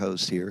heavenly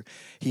hosts here.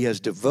 He has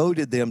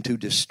devoted them to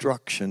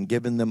destruction,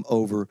 given them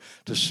over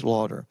to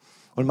slaughter.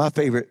 One of my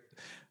favorite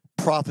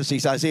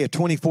prophecies, Isaiah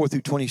 24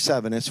 through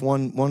 27. It's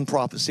one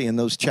prophecy in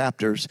those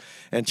chapters.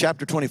 And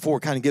chapter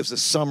 24 kind of gives a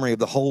summary of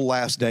the whole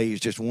last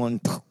days, just one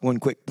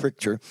quick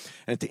picture.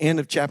 And at the end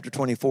of chapter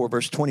 24,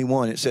 verse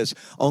 21, it says,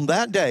 on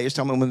that day, it's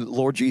talking about when the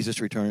Lord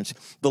Jesus returns,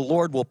 the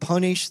Lord will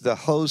punish the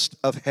host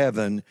of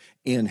heaven,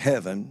 in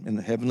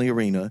the heavenly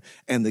arena,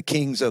 and the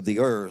kings of the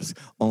earth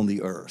on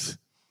the earth.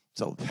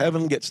 So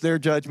heaven gets their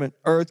judgment,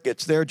 earth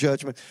gets their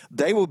judgment.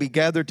 They will be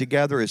gathered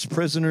together as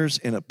prisoners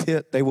in a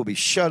pit. They will be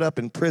shut up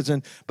in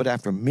prison, but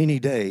after many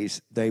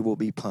days, they will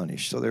be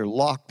punished. So they're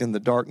locked in the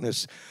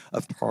darkness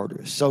of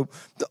Tartarus. So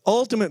the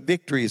ultimate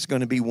victory is going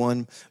to be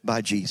won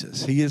by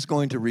Jesus. He is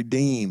going to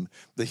redeem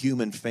the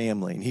human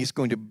family, and he's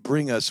going to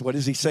bring us, what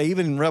does he say?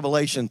 Even in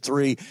Revelation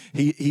 3,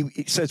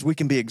 he says we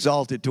can be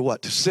exalted to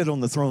what? To sit on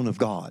the throne of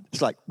God.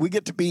 It's like we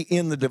get to be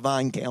in the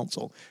divine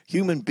council.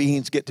 Human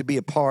beings get to be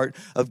a part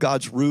of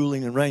God's ruling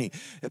and reigning.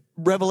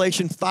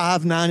 Revelation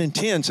 5, 9, and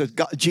 10 says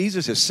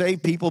Jesus has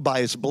saved people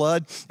by his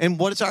blood. And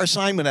what is our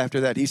assignment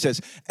after that? He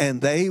says,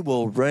 and they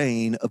will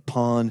reign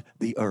upon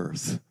the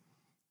earth.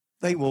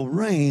 They will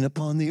reign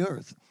upon the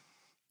earth.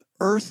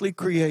 Earthly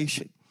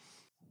creation.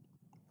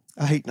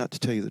 I hate not to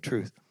tell you the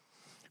truth,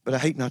 but I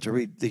hate not to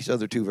read these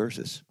other two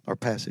verses or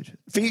passage.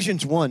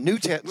 Ephesians 1,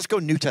 let's go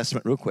New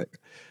Testament real quick.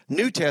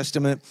 New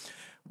Testament.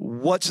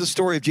 What's the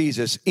story of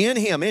Jesus? In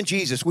him, in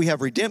Jesus, we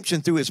have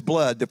redemption through his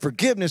blood, the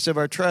forgiveness of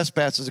our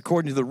trespasses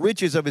according to the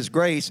riches of his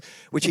grace,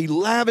 which he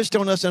lavished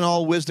on us in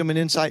all wisdom and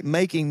insight,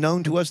 making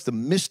known to us the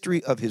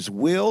mystery of his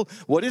will.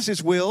 What is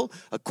his will?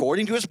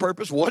 According to his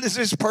purpose. What is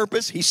his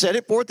purpose? He set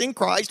it forth in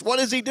Christ. What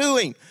is he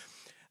doing?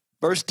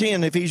 Verse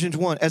 10, Ephesians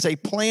 1, as a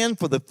plan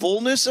for the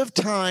fullness of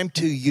time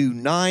to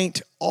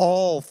unite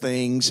all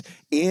things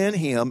in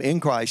him, in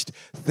Christ,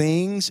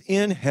 things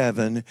in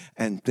heaven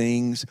and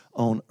things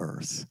on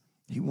earth.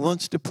 He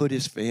wants to put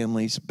his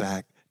families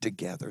back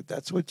together.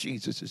 That's what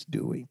Jesus is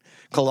doing.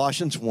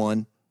 Colossians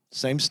 1,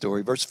 same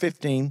story, verse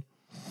 15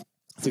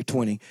 through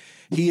 20.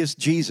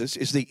 Jesus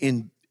is the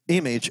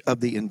image of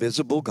the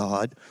invisible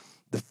God,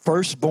 the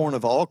firstborn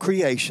of all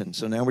creation.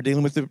 So now we're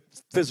dealing with the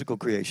physical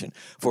creation.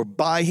 For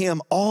by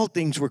him all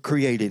things were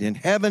created in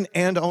heaven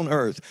and on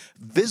earth,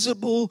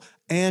 visible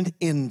and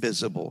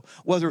invisible,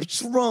 whether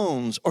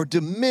thrones or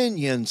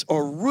dominions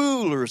or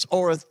rulers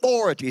or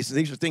authorities.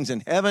 These are things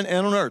in heaven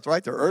and on earth,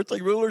 right? There are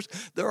earthly rulers.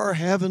 There are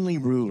heavenly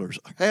rulers,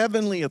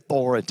 heavenly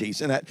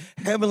authorities in that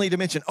heavenly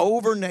dimension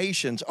over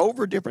nations,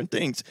 over different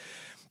things.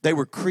 They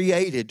were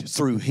created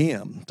through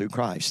him, through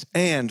Christ,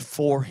 and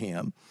for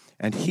him.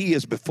 And he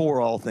is before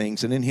all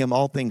things, and in him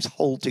all things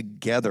hold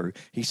together.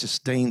 He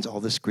sustains all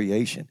this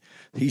creation.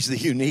 He's the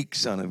unique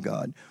Son of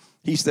God.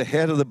 He's the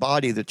head of the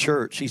body, the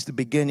church. He's the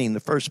beginning, the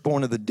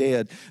firstborn of the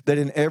dead, that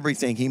in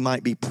everything he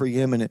might be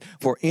preeminent.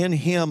 For in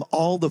him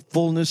all the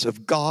fullness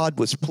of God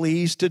was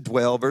pleased to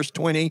dwell. Verse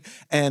 20,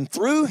 and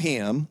through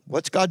him,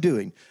 what's God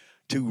doing?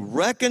 To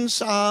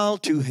reconcile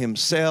to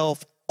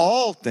himself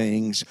all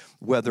things,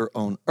 whether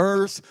on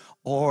earth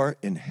or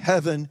in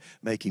heaven,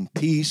 making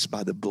peace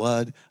by the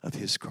blood of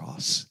his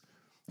cross.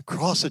 The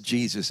cross of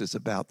Jesus is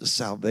about the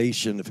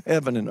salvation of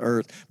heaven and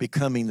earth,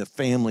 becoming the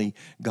family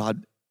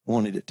God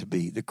wanted it to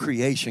be, the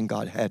creation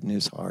God had in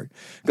his heart.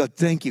 God,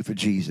 thank you for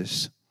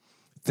Jesus.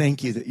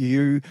 Thank you that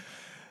you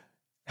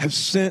have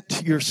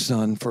sent your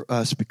son for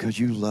us because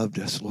you loved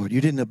us, Lord. You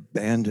didn't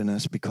abandon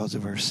us because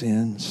of our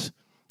sins.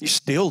 You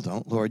still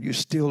don't, Lord. You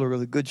still are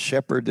the good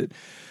shepherd that,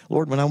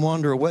 Lord, when I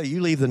wander away,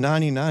 you leave the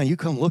 99. You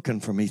come looking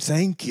for me.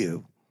 Thank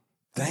you.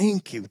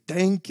 Thank you.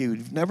 Thank you.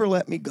 You've never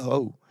let me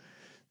go.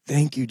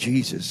 Thank you,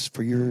 Jesus,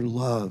 for your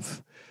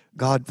love,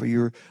 God, for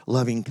your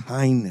loving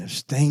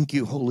kindness. Thank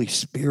you, Holy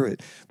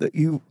Spirit, that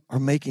you are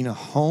making a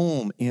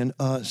home in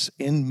us,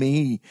 in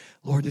me.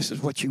 Lord, this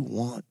is what you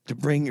want, to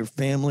bring your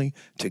family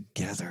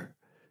together.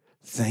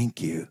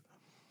 Thank you.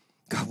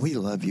 God, we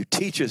love you.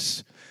 Teach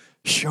us,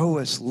 show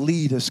us,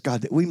 lead us,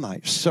 God, that we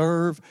might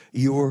serve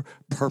your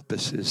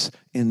purposes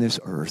in this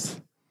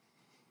earth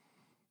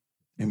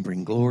and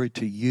bring glory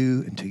to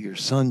you and to your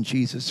Son,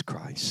 Jesus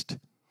Christ,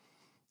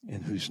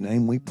 in whose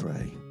name we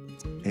pray.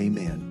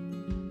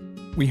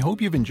 Amen. We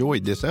hope you've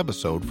enjoyed this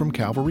episode from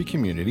Calvary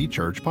Community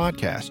Church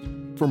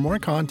Podcast. For more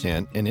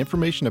content and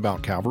information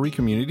about Calvary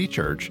Community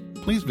Church,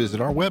 please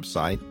visit our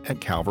website at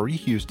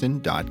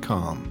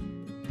calvaryhouston.com.